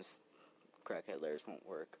 Sometimes crackhead lighters won't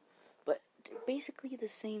work, but they're basically the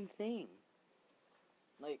same thing.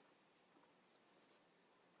 Like,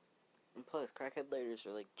 and plus, crackhead lighters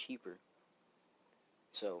are, like, cheaper.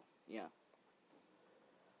 So, yeah.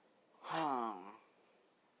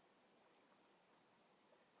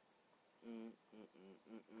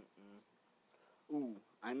 Ooh,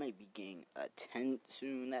 I might be getting a tent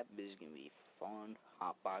soon. That bitch is gonna be fun.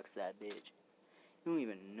 Hotbox that bitch. You don't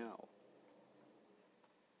even know.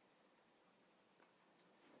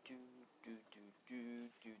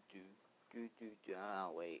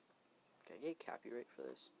 Oh, wait. Can I get copyright for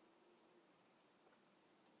this?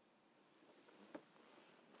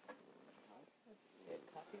 Yeah,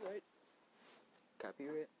 copyright?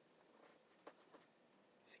 Copyright?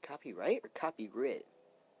 Is it copyright or copyright?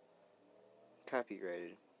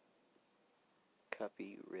 Copyrighted.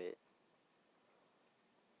 Copyright.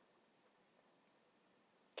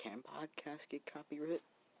 Can podcasts get copyright?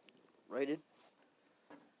 Righted?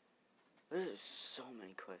 There's so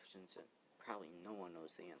many questions that probably no one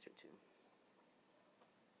knows the answer to.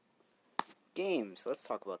 Games. Let's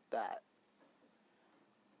talk about that.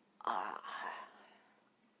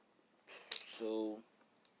 So...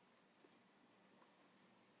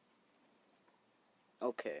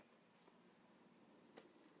 Okay.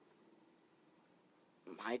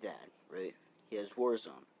 My dad, right? He has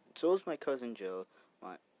Warzone. So is my cousin Joe.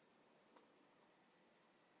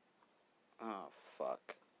 Oh,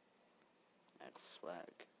 fuck. That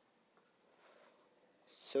flag.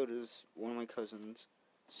 So does one of my cousins.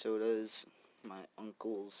 So does my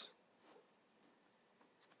uncles.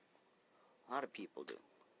 A lot of people do.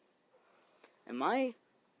 And my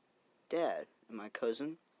dad and my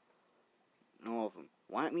cousin, and all of them,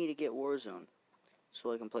 want me to get Warzone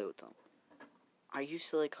so I can play with them. I used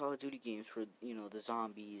to like Call of Duty games for, you know, the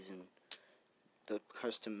zombies and the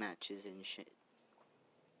custom matches and shit.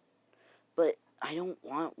 But I don't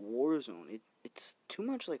want Warzone. It's too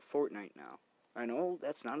much like Fortnite now. I know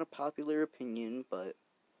that's not a popular opinion, but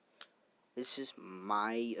it's just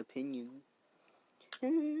my opinion.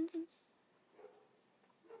 And